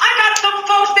 I got some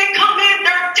folks, they come in,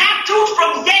 they're tattoos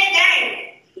from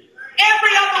yang.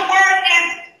 Every other word is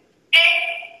A,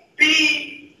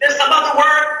 B, there's some other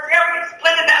word, very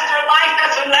splendid, that's their life,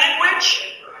 that's their language.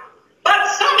 But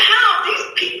somehow these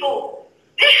people,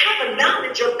 they have a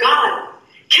knowledge of God.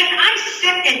 Can I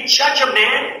sit and judge a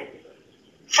man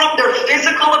from their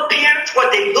physical appearance,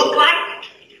 what they look like?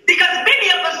 Because many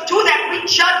of us do that. We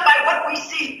judge by what we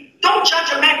see. Don't judge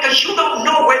a man because you don't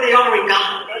know where they are in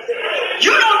God.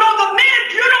 You don't know the man.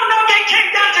 You don't know they came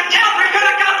down to Calvary because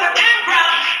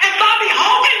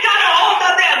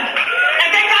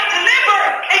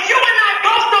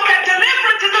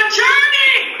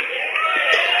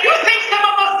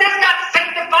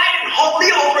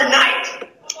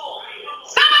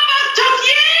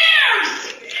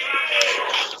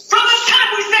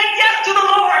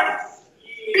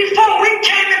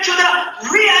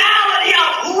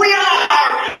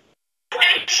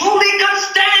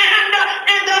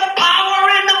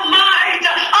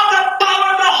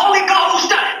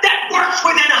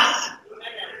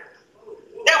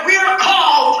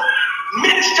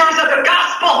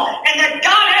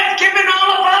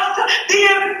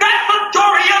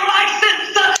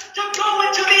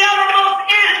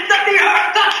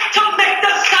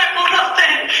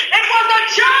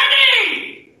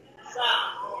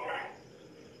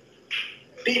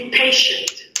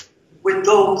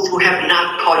those who have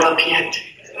not caught up yet.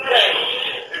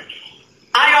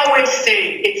 I always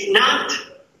say it's not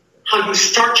how you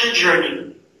start your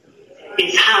journey,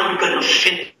 it's how you're going to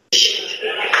finish it.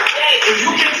 If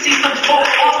you can see some folks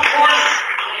off course,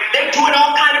 they're doing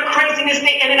all kind of craziness,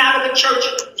 they in and out of the church,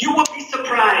 you will be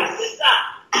surprised.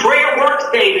 Prayer works,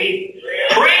 baby.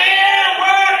 Prayer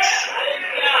works.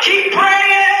 Keep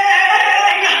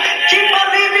praying. Keep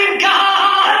believing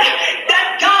God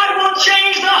that God will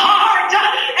change the heart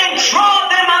and draw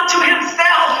them unto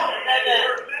himself.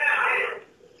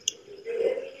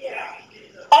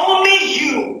 Only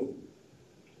you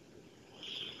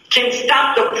can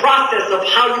stop the process of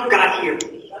how you got here.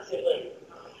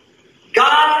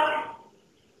 God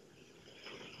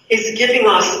is giving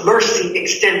us mercy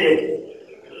extended.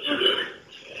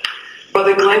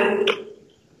 Brother Glenn,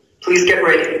 please get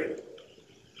ready.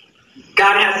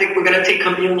 God has it. We're going to take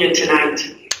communion tonight.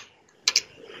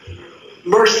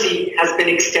 Mercy has been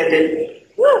extended.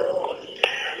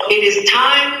 It is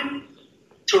time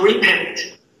to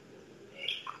repent.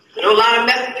 I know a lot of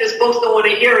messages, folks don't want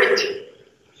to hear it.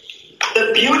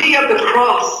 The beauty of the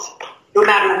cross, no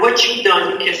matter what you've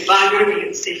done, you can bow your knee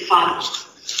and say, Father,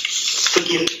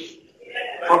 forgive me,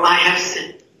 for I have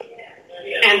sinned.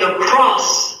 And the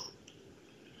cross,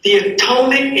 the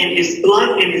atonement in his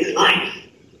blood and his life,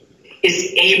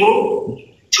 is able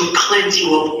to cleanse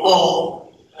you of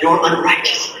all your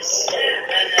unrighteousness.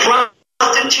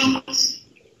 Prostitutes,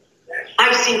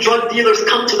 I've seen drug dealers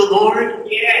come to the Lord.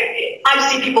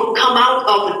 I've seen people come out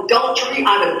of adultery,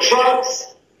 out of drugs.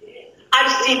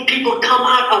 I've seen people come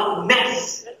out of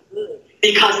mess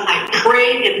because I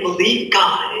prayed and believed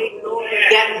God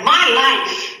that my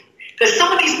life, because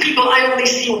some of these people I only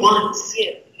see once,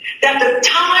 that the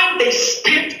time they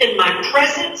spent in my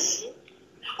presence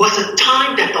was a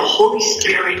time that the Holy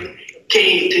Spirit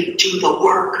gave to do the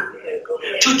work,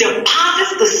 to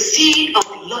deposit the seed of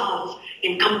love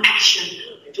and compassion.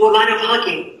 Do a lot of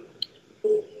hugging.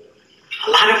 A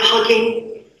lot of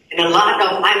hugging and a lot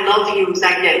of I love yous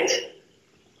I get.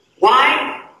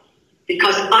 Why?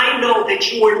 Because I know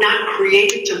that you were not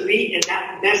created to be in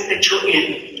that mess that you're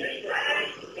in.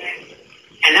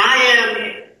 And I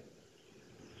am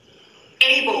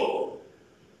able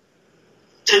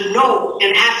to know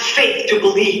and have faith to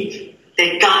believe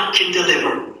that God can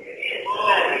deliver.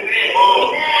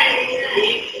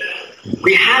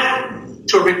 We have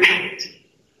to repent.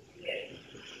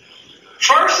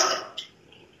 First,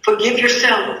 forgive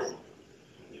yourself.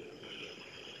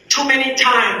 Too many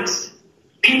times,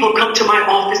 people come to my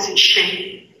office in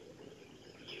shame.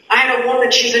 I had a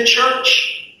woman, she's in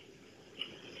church.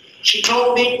 She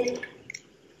told me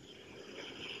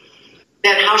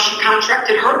that how she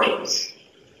contracted herpes.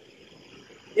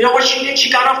 You know what she did?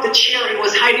 She got off the chair and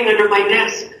was hiding under my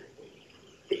desk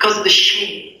because of the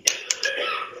shame.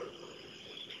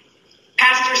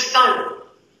 Pastor's son,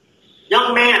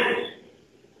 young man,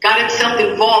 got himself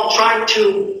involved trying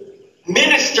to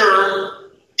minister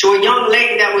to a young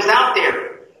lady that was out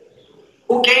there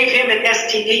who gave him an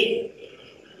STD.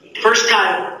 First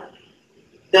time,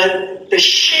 the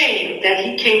shame that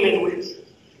he came in with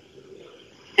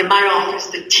in my office,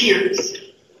 the tears.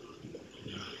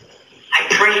 I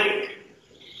prayed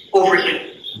over him.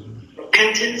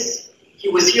 Repentance. He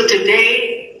was here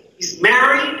today. He's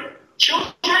married,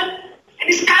 children, and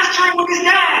he's pastoring with his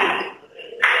dad.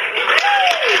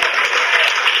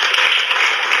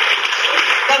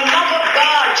 The love of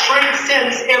God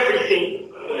transcends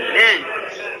everything. Amen.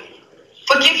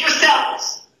 Forgive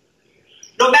yourselves.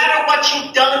 No matter what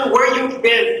you've done, where you've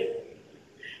been.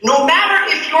 No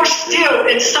matter if you're still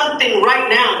in something right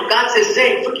now, God says,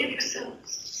 say, forgive yourselves.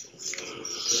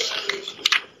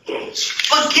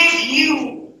 Forgive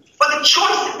you for the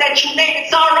choices that you made.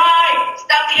 It's all right. It's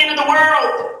not the end of the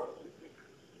world.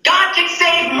 God can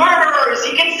save murderers.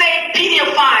 He can save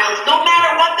pedophiles, no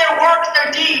matter what their works,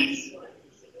 their deeds.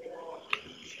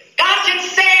 God can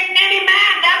save any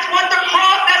man. That's what the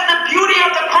cross, that's the beauty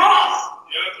of the cross.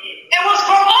 It was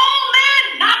for all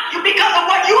men, not you because of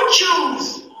what you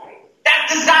choose.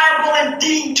 That's desirable and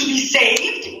deemed to be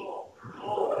saved.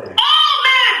 All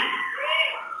men.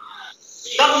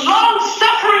 The long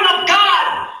suffering of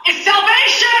God is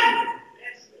salvation.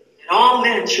 And all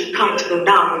men should come to the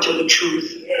knowledge of the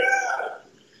truth.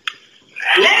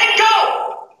 Let it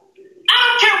go. I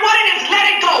don't care what it is, let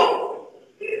it go.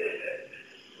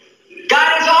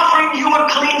 God is offering you a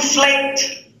clean slate.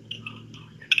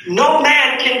 No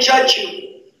man can judge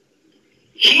you.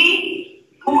 He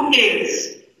who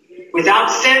is without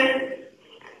sin,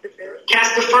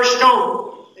 cast the first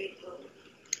stone.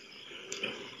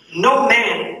 No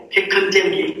man can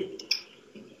condemn you.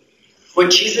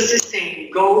 What Jesus is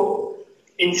saying, go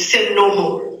and sin no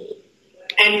more.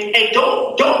 And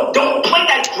don't play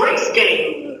that grace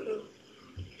game.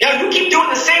 You keep doing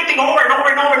the same thing over and over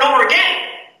and over and over again.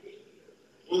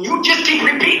 And you just keep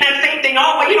repeating that same thing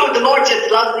over. The Lord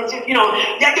just loves me.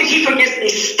 That He forgives me.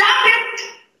 Stop it.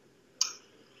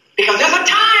 Because there's a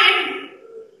time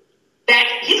that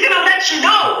He's going to let you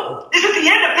know this is the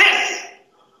end of this.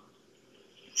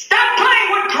 Stop playing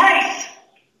with grace.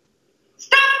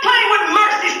 Stop playing with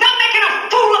mercy. Stop making a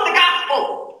fool of the gospel.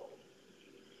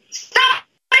 Stop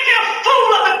making a fool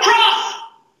of the cross.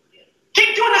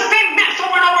 Keep doing the same mess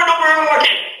over and over and over and over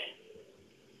again.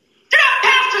 There are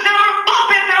pastors that are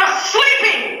pulpits that are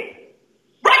sleeping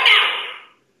right now.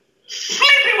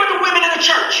 Sleeping with the women in the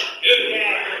church. There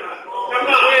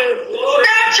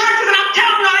are churches, and I'm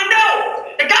telling you, I know.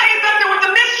 The guy is up there with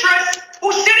the mistress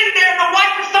who's sitting there and the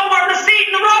wife is somewhere in the seat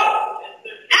in the row.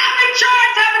 Having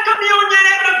church, having communion,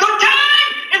 having a good time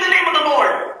in the name of the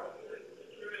Lord.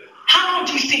 How long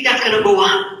do you think that's going to go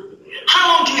on? How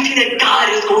long do you think that God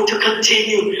is going to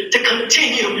continue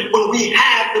when we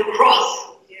have the cross?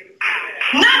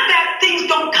 Not that things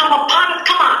don't come upon us.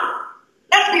 Come on.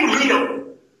 Let's be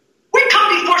real. We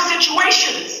come before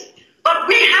situations, but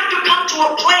we have to come to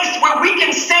a place where we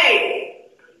can say,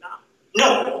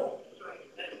 no.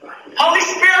 Holy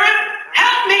Spirit,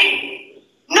 help me.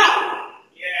 No.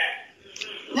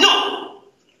 No.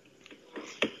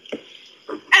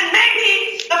 And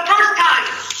maybe the first time,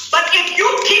 but if you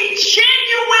keep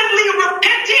genuinely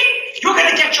repenting, you're going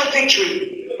to get your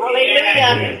victory.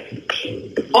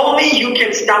 Hallelujah. Only you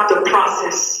can stop the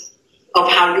process of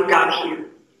how you got here.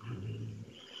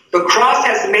 The cross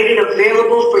has made it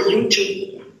available for you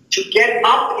to get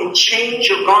up and change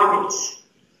your garments,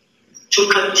 to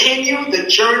continue the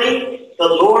journey the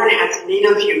Lord has need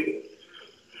of you.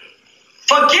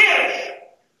 Forgive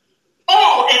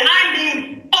all, and I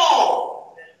mean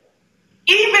all.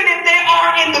 Even if they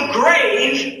are in the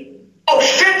grave,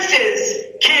 offenses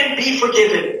can be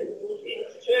forgiven.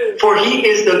 For He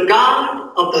is the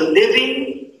God of the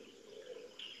living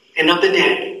and of the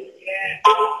dead.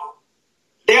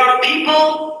 There are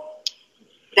people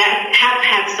that have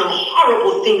had some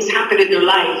horrible things happen in their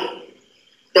life.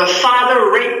 Their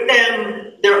father raped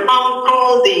them, their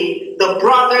uncle, the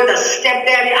brother, the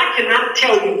stepdaddy. I cannot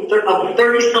tell you of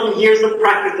 30-some years of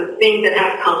practice the things that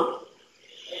have come.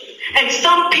 And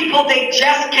some people, they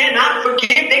just cannot forgive.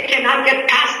 They cannot get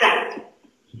past that.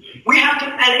 We have to,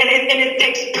 and it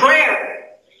takes prayer.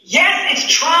 Yes,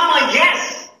 it's trauma,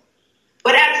 yes.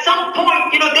 But at some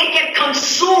point, they get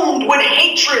consumed with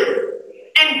hatred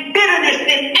and bitterness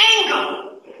and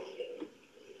anger.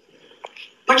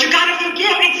 But you gotta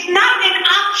forgive. It's not an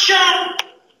option.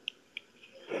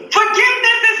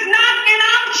 Forgiveness is not an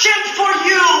option for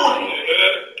you.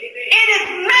 It is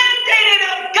mandated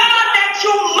of God that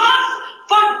you must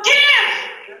forgive.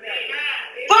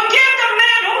 Forgive the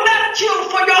man who left you,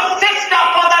 for your sister,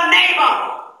 for the neighbor.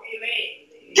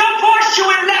 Divorced you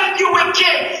and left you with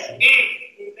kids.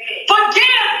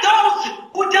 Forgive those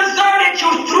who deserted you,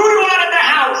 threw you out of the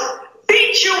house,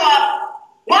 beat you up,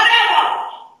 whatever.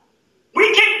 We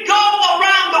can go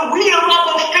around the wheel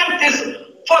of offenses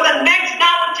for the next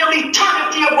now until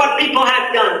eternity of what people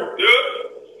have done.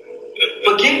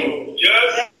 Forgive.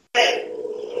 Yes.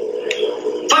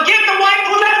 Forgive the wife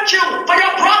who left you, for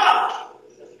your brother,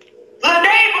 for the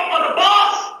neighbor, for the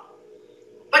boss.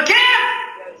 Forgive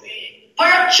for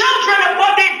your children and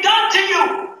what they've done to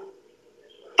you.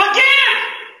 Forgive.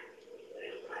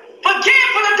 Forgive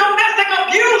for the domestic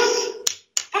abuse.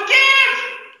 Forgive.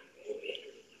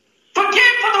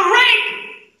 Forgive for the rape.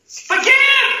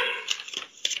 Forgive.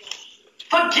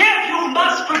 Forgive. You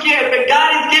must forgive. And God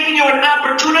is giving you an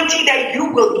opportunity that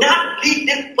you will not leave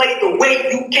this place the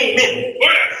way you came in.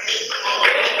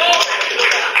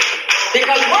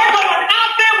 Because we're going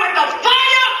out there with the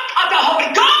fire of the Holy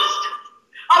Ghost,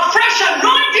 a fresh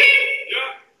anointing.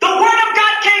 The Word of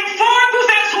God came forth. Who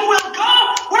says who will go?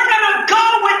 We're going to go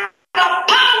with the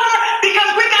power because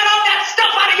we got all that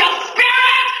stuff out of your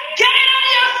spirit. Get it out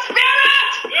of your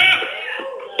spirit.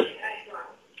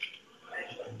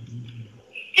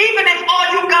 Even if all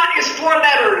you got is 4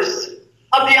 letters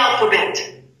of the alphabet.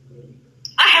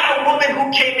 I had a woman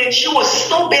who came in. She was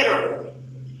so bitter.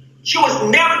 She was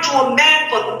married to a man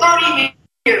for 30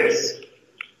 years.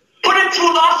 Put her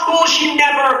through law school. She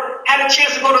never had a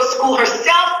chance to go to school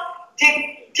herself.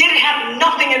 Didn't have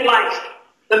nothing in life.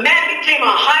 The man became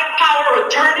a high-power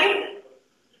attorney.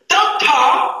 Dumped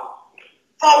her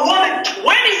for a woman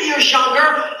 20 years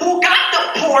younger who got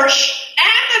the Porsche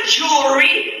and the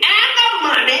jewelry and the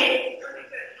money,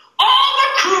 all the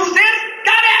cruises,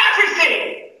 got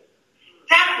everything.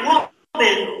 That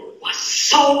woman was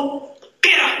so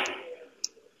bitter.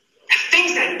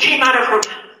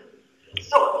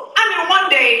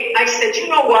 day, I said, you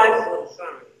know what?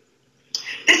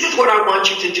 This is what I want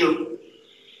you to do.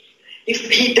 If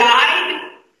he died,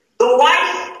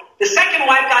 the second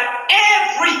wife got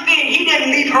everything. He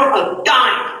didn't leave her a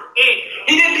dime.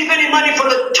 He didn't leave any money for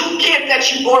the 2 kids that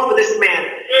she bore for this man.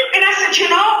 And I said, you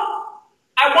know,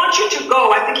 I want you to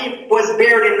go. I think he was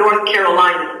buried in North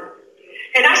Carolina.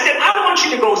 And I said, I want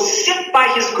you to go sit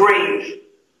by his grave.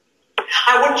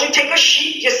 I want you to take a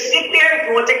sheet, just sit there. If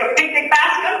you want to take a picnic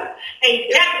basket, and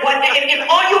get one. And if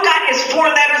all you got is 4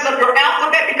 letters of your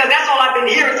alphabet, because that's all I've been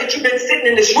hearing since you've been sitting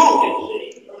in this room.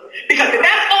 Because if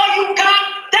that's all you got,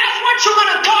 that's what you're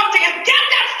going to talk to him. Get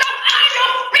that stuff out of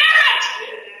your spirit.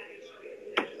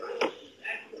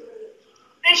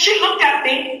 And she looked at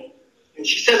me, and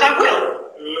she says, I will.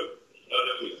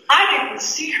 I didn't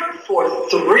see her for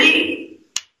 3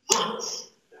 months.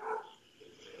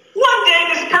 One day,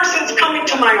 this person's coming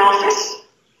to my office,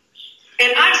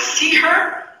 and I see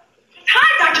her.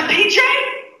 Hi, Dr. PJ.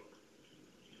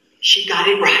 She got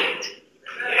it right.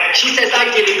 She says, I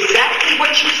did exactly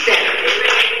what you said.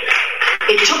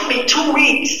 It took me 2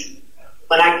 weeks,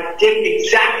 but I did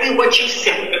exactly what you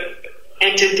said.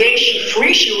 And today she's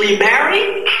free, she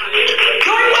remarried.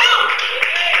 Doing well.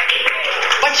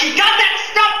 But she got that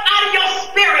stuff out of your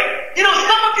spirit. You know,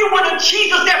 some of you want to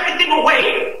Jesus everything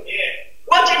away.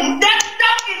 But that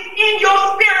stuff is in your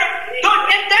spirit.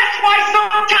 And that's why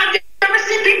sometimes you ever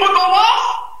see people go off.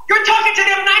 You're talking to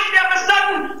them nicely, all of a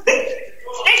sudden,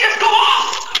 they just go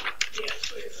off.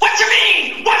 What you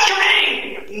mean? What you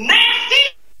mean? Nasty?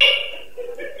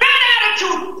 Bad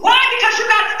attitude. Why? Because you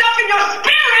got stuff in your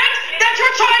spirit that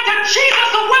you're trying to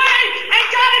Jesus away. And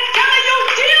God is telling you,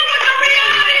 deal with the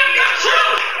reality of your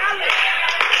truth.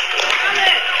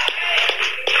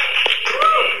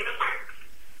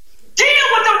 Deal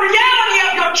with the reality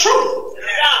of your truth.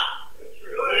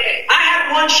 I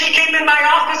had one, she came in my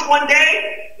office one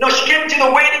day. No, she came to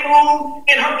the waiting room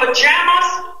in her pajamas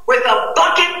with a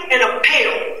bucket and a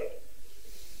pail.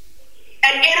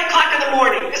 At 8 o'clock in the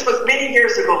morning. This was many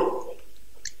years ago.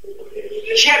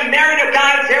 She had married a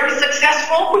guy very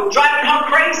successful, was driving her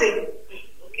crazy.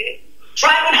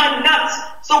 Driving her nuts.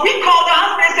 So we called the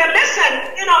husband and said, listen,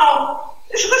 you know,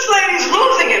 this lady's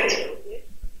losing it.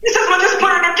 He says, well, just put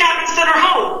her in her cab and send her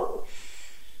home.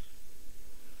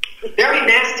 Very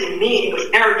nasty, mean, he was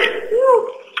arrogant.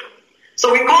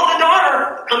 So we called the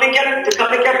daughter to come and get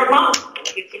her mom.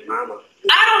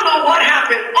 I don't know what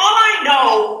happened. All I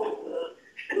know,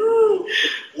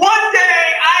 one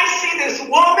day I see this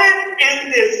woman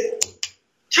in this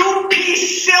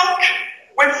 2-piece silk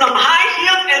with some high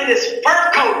heels and this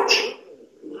fur coat.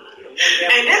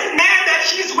 And this man that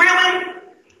she's wheeling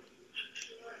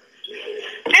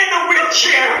in the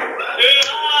wheelchair,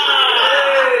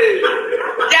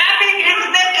 dabbing his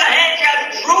neck ahead,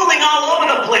 just drooling all over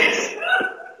the place.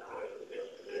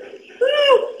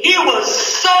 He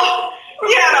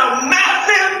had a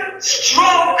massive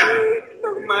stroke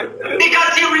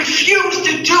because he refused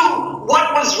to do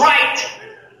what was right.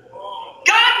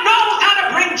 God knows how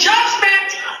to bring judgment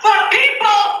for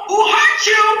people who hurt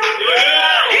you.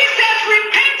 He says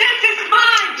repentance is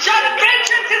mine,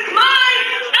 vengeance is mine.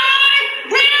 I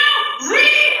will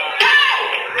repay.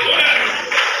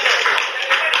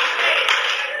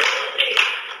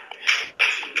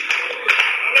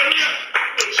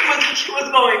 She was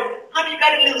going, honey, you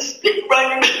got a little spit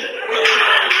running. 3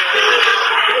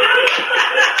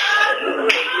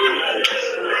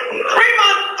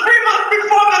 months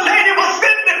before, the lady was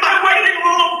sitting in my waiting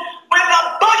room with a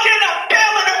bucket, a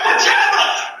pail, and a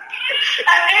pajamas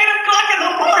at 8 o'clock in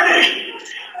the morning.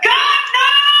 God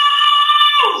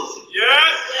knows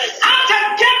how to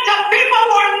get to people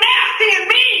who are nasty and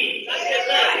mean.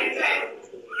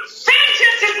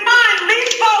 Vengeance is mine.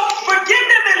 Leave folks, forgive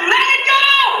them, and let it go.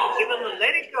 Give them and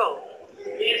let it go.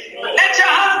 Let your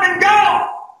husband go.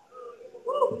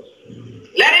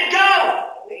 Let it go.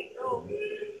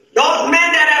 Those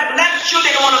men that have left you,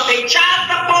 they don't want to pay child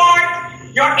support.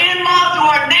 Your in-laws who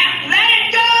are nasty, let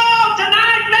it go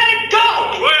tonight. Let it go.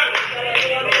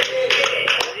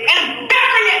 And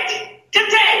bury it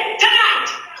today, tonight.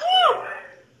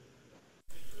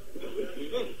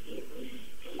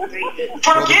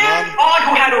 Forgive all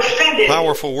who had offended.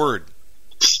 Powerful word.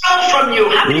 Stole from you.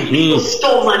 How many people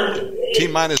stole money?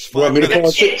 T-minus 5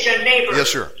 minutes. Your neighbor. Yes,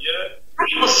 sir.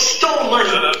 People stole money,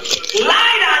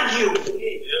 lied on you,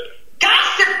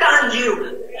 gossiped on you,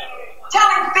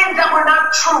 telling things that were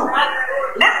not true.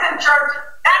 Listen, church,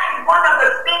 that is one of the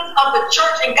sins of the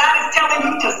church, and God is telling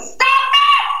you to stop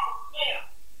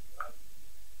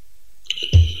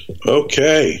it.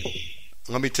 Okay.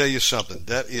 Let me tell you something.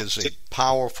 That is a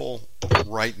powerful,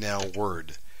 right now,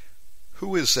 word.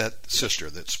 Who is that sister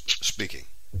that's speaking?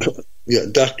 Yeah,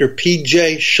 Dr.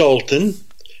 P.J. Shulton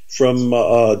from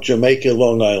Jamaica,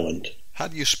 Long Island. How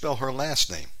do you spell her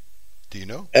last name? Do you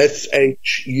know?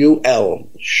 S-H-U-L,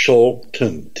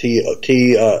 Shulton,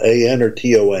 T-A-N or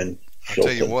T-O-N. I'll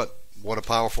tell you what a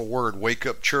powerful word. Wake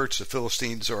up, church, the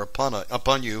Philistines are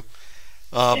upon you.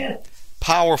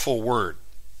 Powerful word.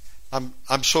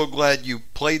 I'm so glad you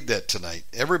played that tonight.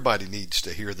 Everybody needs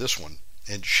to hear this one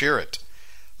and share it.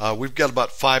 We've got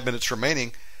about 5 minutes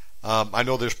remaining. I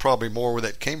know there's probably more where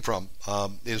that came from.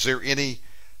 Is there any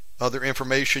other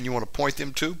information you want to point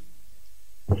them to?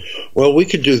 Well, we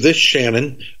could do this,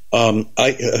 Shannon.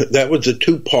 That was a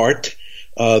two-part.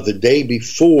 The day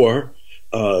before,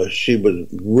 she was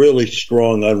really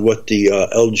strong on what the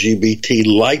LGBT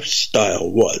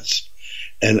lifestyle was.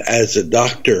 And as a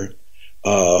doctor,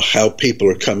 how people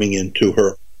are coming into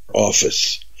her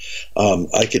office.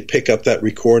 I could pick up that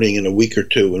recording in a week or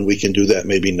two, and we can do that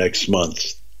maybe next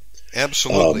month.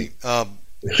 Absolutely.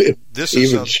 This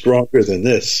is even stronger than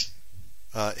this.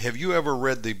 Have you ever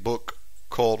read the book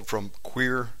called From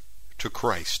Queer to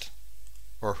Christ,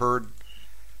 or heard?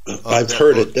 I've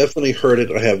heard it. Definitely heard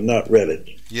it. I have not read it.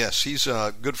 Yes, he's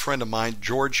a good friend of mine,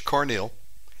 George Carneal,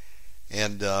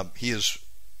 and he has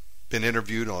been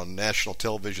interviewed on national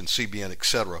television, CBN,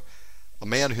 etc. A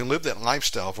man who lived that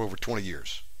lifestyle for over 20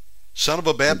 years. Son of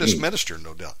a Baptist minister,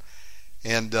 no doubt.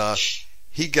 And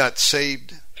he got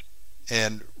saved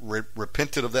and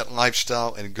repented of that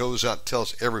lifestyle, and goes out and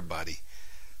tells everybody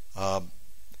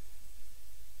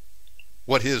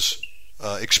what his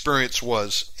experience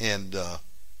was, and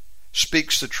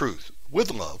speaks the truth with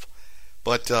love.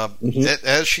 But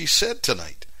as she said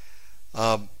tonight,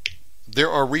 there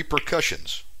are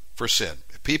repercussions for sin.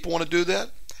 If people want to do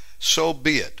that, so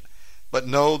be it. But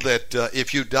know that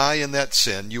if you die in that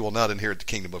sin, you will not inherit the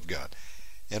kingdom of God.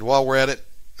 And while we're at it,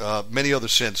 many other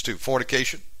sins too.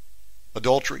 Fornication,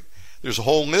 adultery. There's a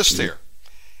whole list there.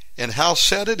 And how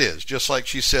sad it is, just like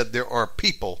she said, there are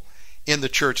people in the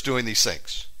church doing these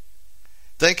things,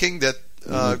 thinking that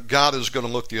God is going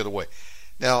to look the other way.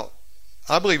 Now,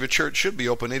 I believe a church should be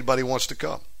open. Anybody wants to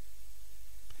come.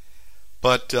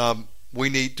 But we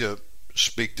need to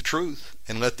speak the truth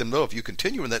and let them know if you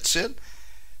continue in that sin,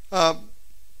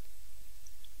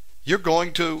 you're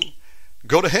going to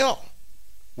go to hell.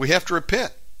 We have to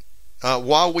repent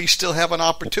while we still have an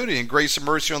opportunity and grace and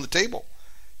mercy on the table.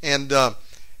 And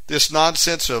this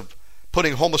nonsense of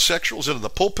putting homosexuals into the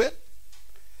pulpit,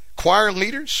 choir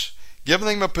leaders, giving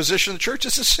them a position in the church,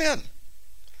 is a sin.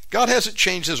 God hasn't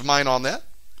changed his mind on that.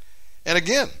 And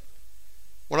again,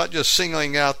 we're not just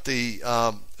singling out the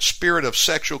spirit of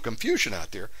sexual confusion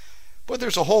out there, but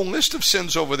there's a whole list of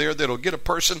sins over there that'll get a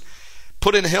person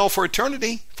put in hell for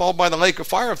eternity, followed by the lake of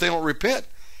fire if they don't repent.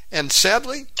 And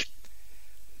sadly,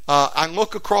 I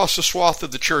look across the swath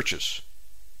of the churches.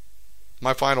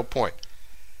 My final point.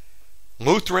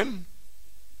 Lutheran,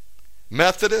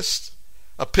 Methodist,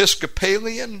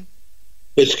 Episcopalian,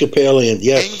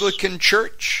 yes. Anglican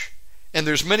Church, and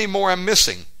there's many more I'm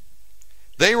missing.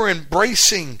 They were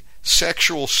embracing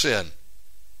sexual sin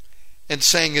and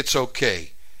saying it's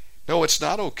okay. No, it's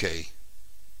not okay.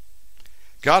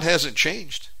 God hasn't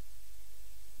changed.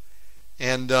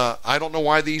 And I don't know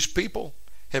why these people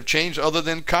have changed other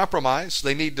than compromise.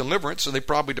 They need deliverance, and they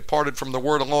probably departed from the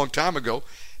Word a long time ago.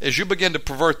 As you begin to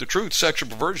pervert the truth, sexual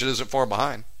perversion isn't far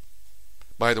behind,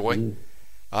 by the way.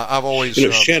 I've always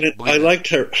Shannon, I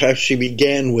liked how she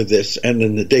began with this, and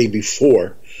then the day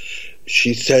before,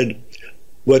 she said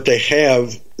what they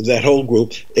have, that whole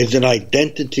group, is an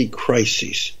identity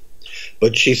crisis.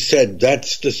 But she said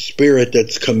that's the spirit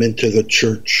that's come into the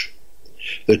church.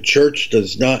 The church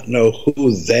does not know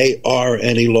who they are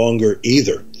any longer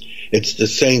either. It's the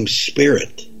same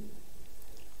spirit.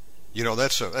 You know,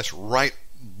 that's right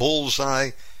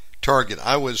bullseye target.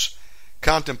 I was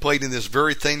contemplating this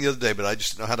very thing the other day, but I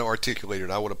just didn't know how to articulate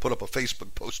it. I would have put up a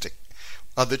Facebook posting.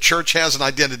 The church has an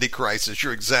identity crisis.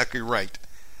 You're exactly right.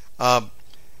 And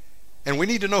we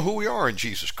need to know who we are in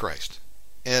Jesus Christ.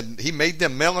 And he made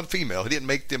them male and female. He didn't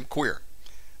make them queer.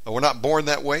 We're not born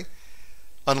that way.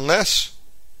 Unless,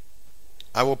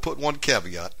 I will put one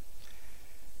caveat.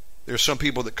 There's some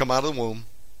people that come out of the womb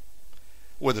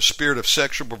with a spirit of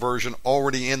sexual perversion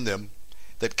already in them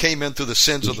that came in through the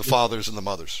sins of the fathers and the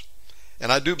mothers.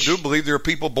 And I do believe there are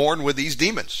people born with these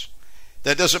demons.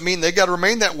 That doesn't mean they got to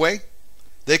remain that way.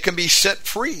 They can be set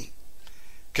free.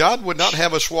 God would not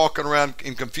have us walking around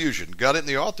in confusion. God isn't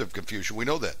the author of confusion. We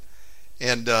know that.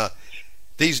 And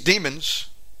these demons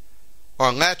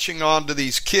are latching on to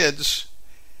these kids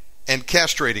and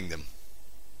castrating them.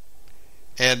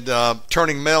 And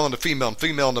turning male into female and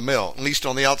female into male, at least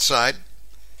on the outside.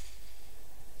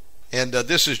 And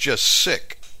this is just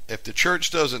sick. If the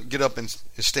church doesn't get up and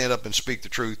stand up and speak the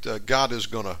truth, God is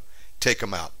going to take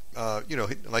them out.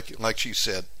 Like she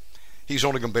said, He's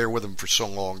only going to bear with them for so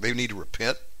long. They need to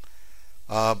repent.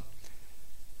 Double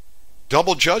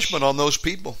judgment on those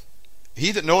people.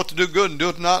 He that knoweth to do good and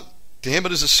doeth not, to him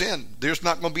it is a sin. There's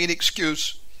not going to be any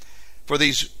excuse for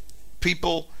these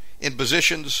people in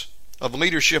positions of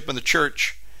leadership in the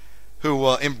church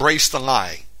who embrace the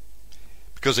lie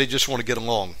because they just want to get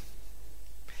along.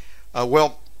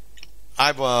 I've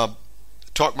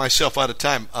talked myself out of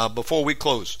time. Before we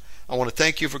close, I want to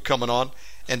thank you for coming on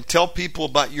and tell people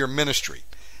about your ministry,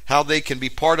 how they can be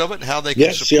part of it, how they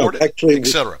can support it,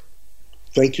 etc.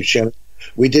 Thank you, Shannon.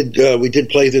 We did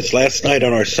play this last night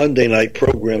on our Sunday night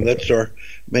program. That's our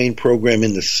main program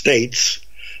in the States.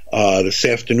 This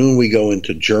afternoon we go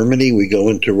into Germany. We go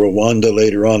into Rwanda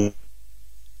later on in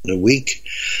the week.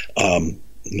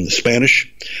 In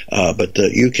Spanish, but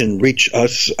you can reach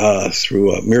us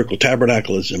through Miracle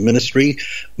Tabernacle as a ministry.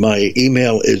 My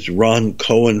email is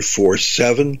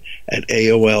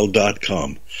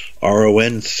roncohen47@AOL.com.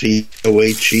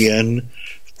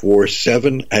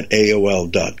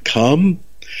 RONCOHEN47@AOL.com.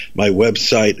 My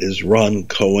website is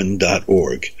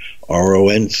roncohen.org.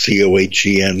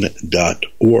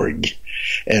 RONCOHEN.org.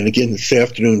 And again, this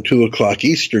afternoon, 2 o'clock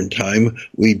Eastern Time,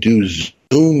 we do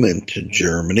Zoom into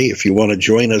Germany. If you want to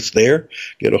join us there,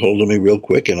 get a hold of me real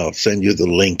quick, and I'll send you the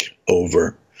link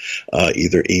over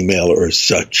either email or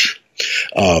such.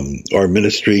 Our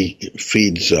ministry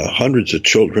feeds hundreds of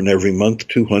children every month,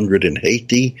 200 in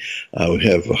Haiti. We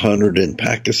have 100 in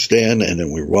Pakistan and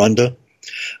in Rwanda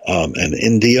and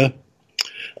India.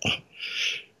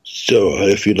 So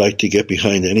if you'd like to get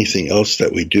behind anything else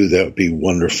that we do, that would be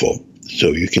wonderful.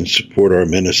 So you can support our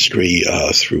ministry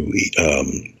through,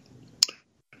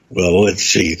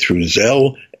 through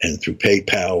Zelle and through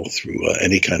PayPal, through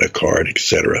any kind of card,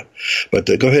 etc. But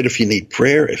go ahead if you need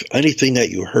prayer. If anything that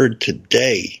you heard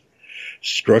today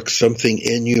struck something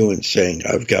in you and saying,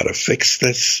 I've got to fix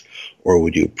this, or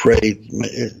would you pray?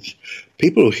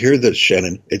 People who hear this,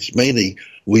 Shannon, it's mainly,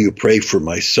 will you pray for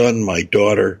my son, my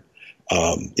daughter,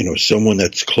 someone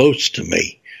that's close to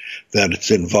me, that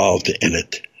it's involved in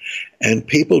it. And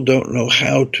people don't know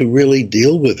how to really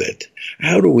deal with it.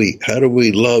 How do we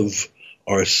love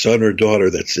our son or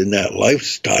daughter that's in that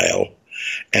lifestyle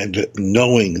and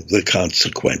knowing the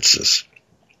consequences?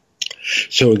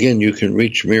 So again, you can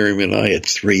reach Miriam and I at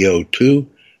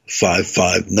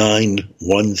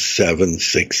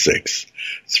 302-559-1766.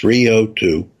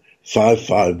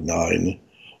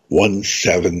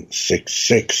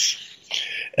 302-559-1766.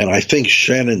 And I think,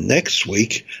 Shannon, next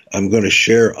week I'm going to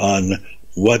share on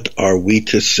what are we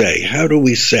to say? How do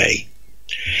we say?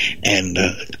 And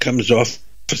it comes off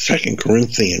of 2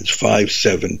 Corinthians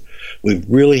 5:7. We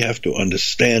really have to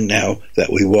understand now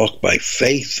that we walk by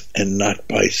faith and not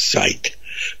by sight.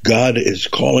 God is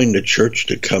calling the church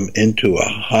to come into a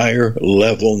higher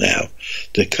level now,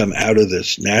 to come out of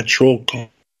this natural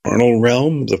carnal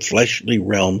realm, the fleshly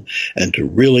realm, and to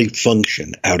really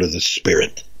function out of the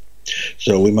spirit.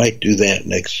 So we might do that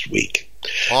next week.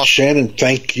 Awesome. Shannon,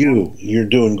 thank you. You're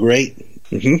doing great.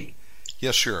 Mm-hmm.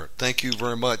 Yes, sir. Thank you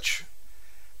very much,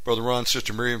 Brother Ron,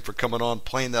 Sister Miriam, for coming on,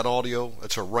 playing that audio.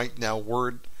 It's a right now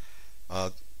word.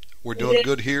 We're doing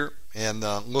good here, and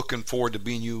looking forward to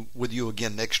being with you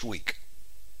again next week.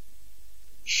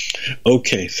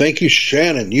 Okay. Thank you,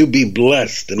 Shannon. You be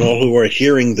blessed, and all who are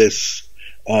hearing this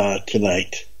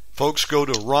tonight. Folks, go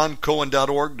to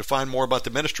roncohen.org to find more about the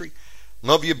ministry.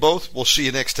 Love you both. We'll see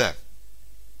you next time.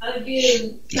 Love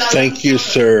you. Thank you,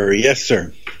 sir. Yes,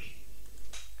 sir.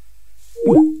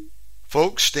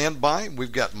 Folks, stand by.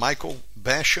 We've got Michael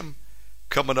Basham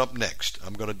coming up next.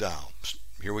 I'm going to dial.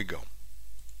 Here we go.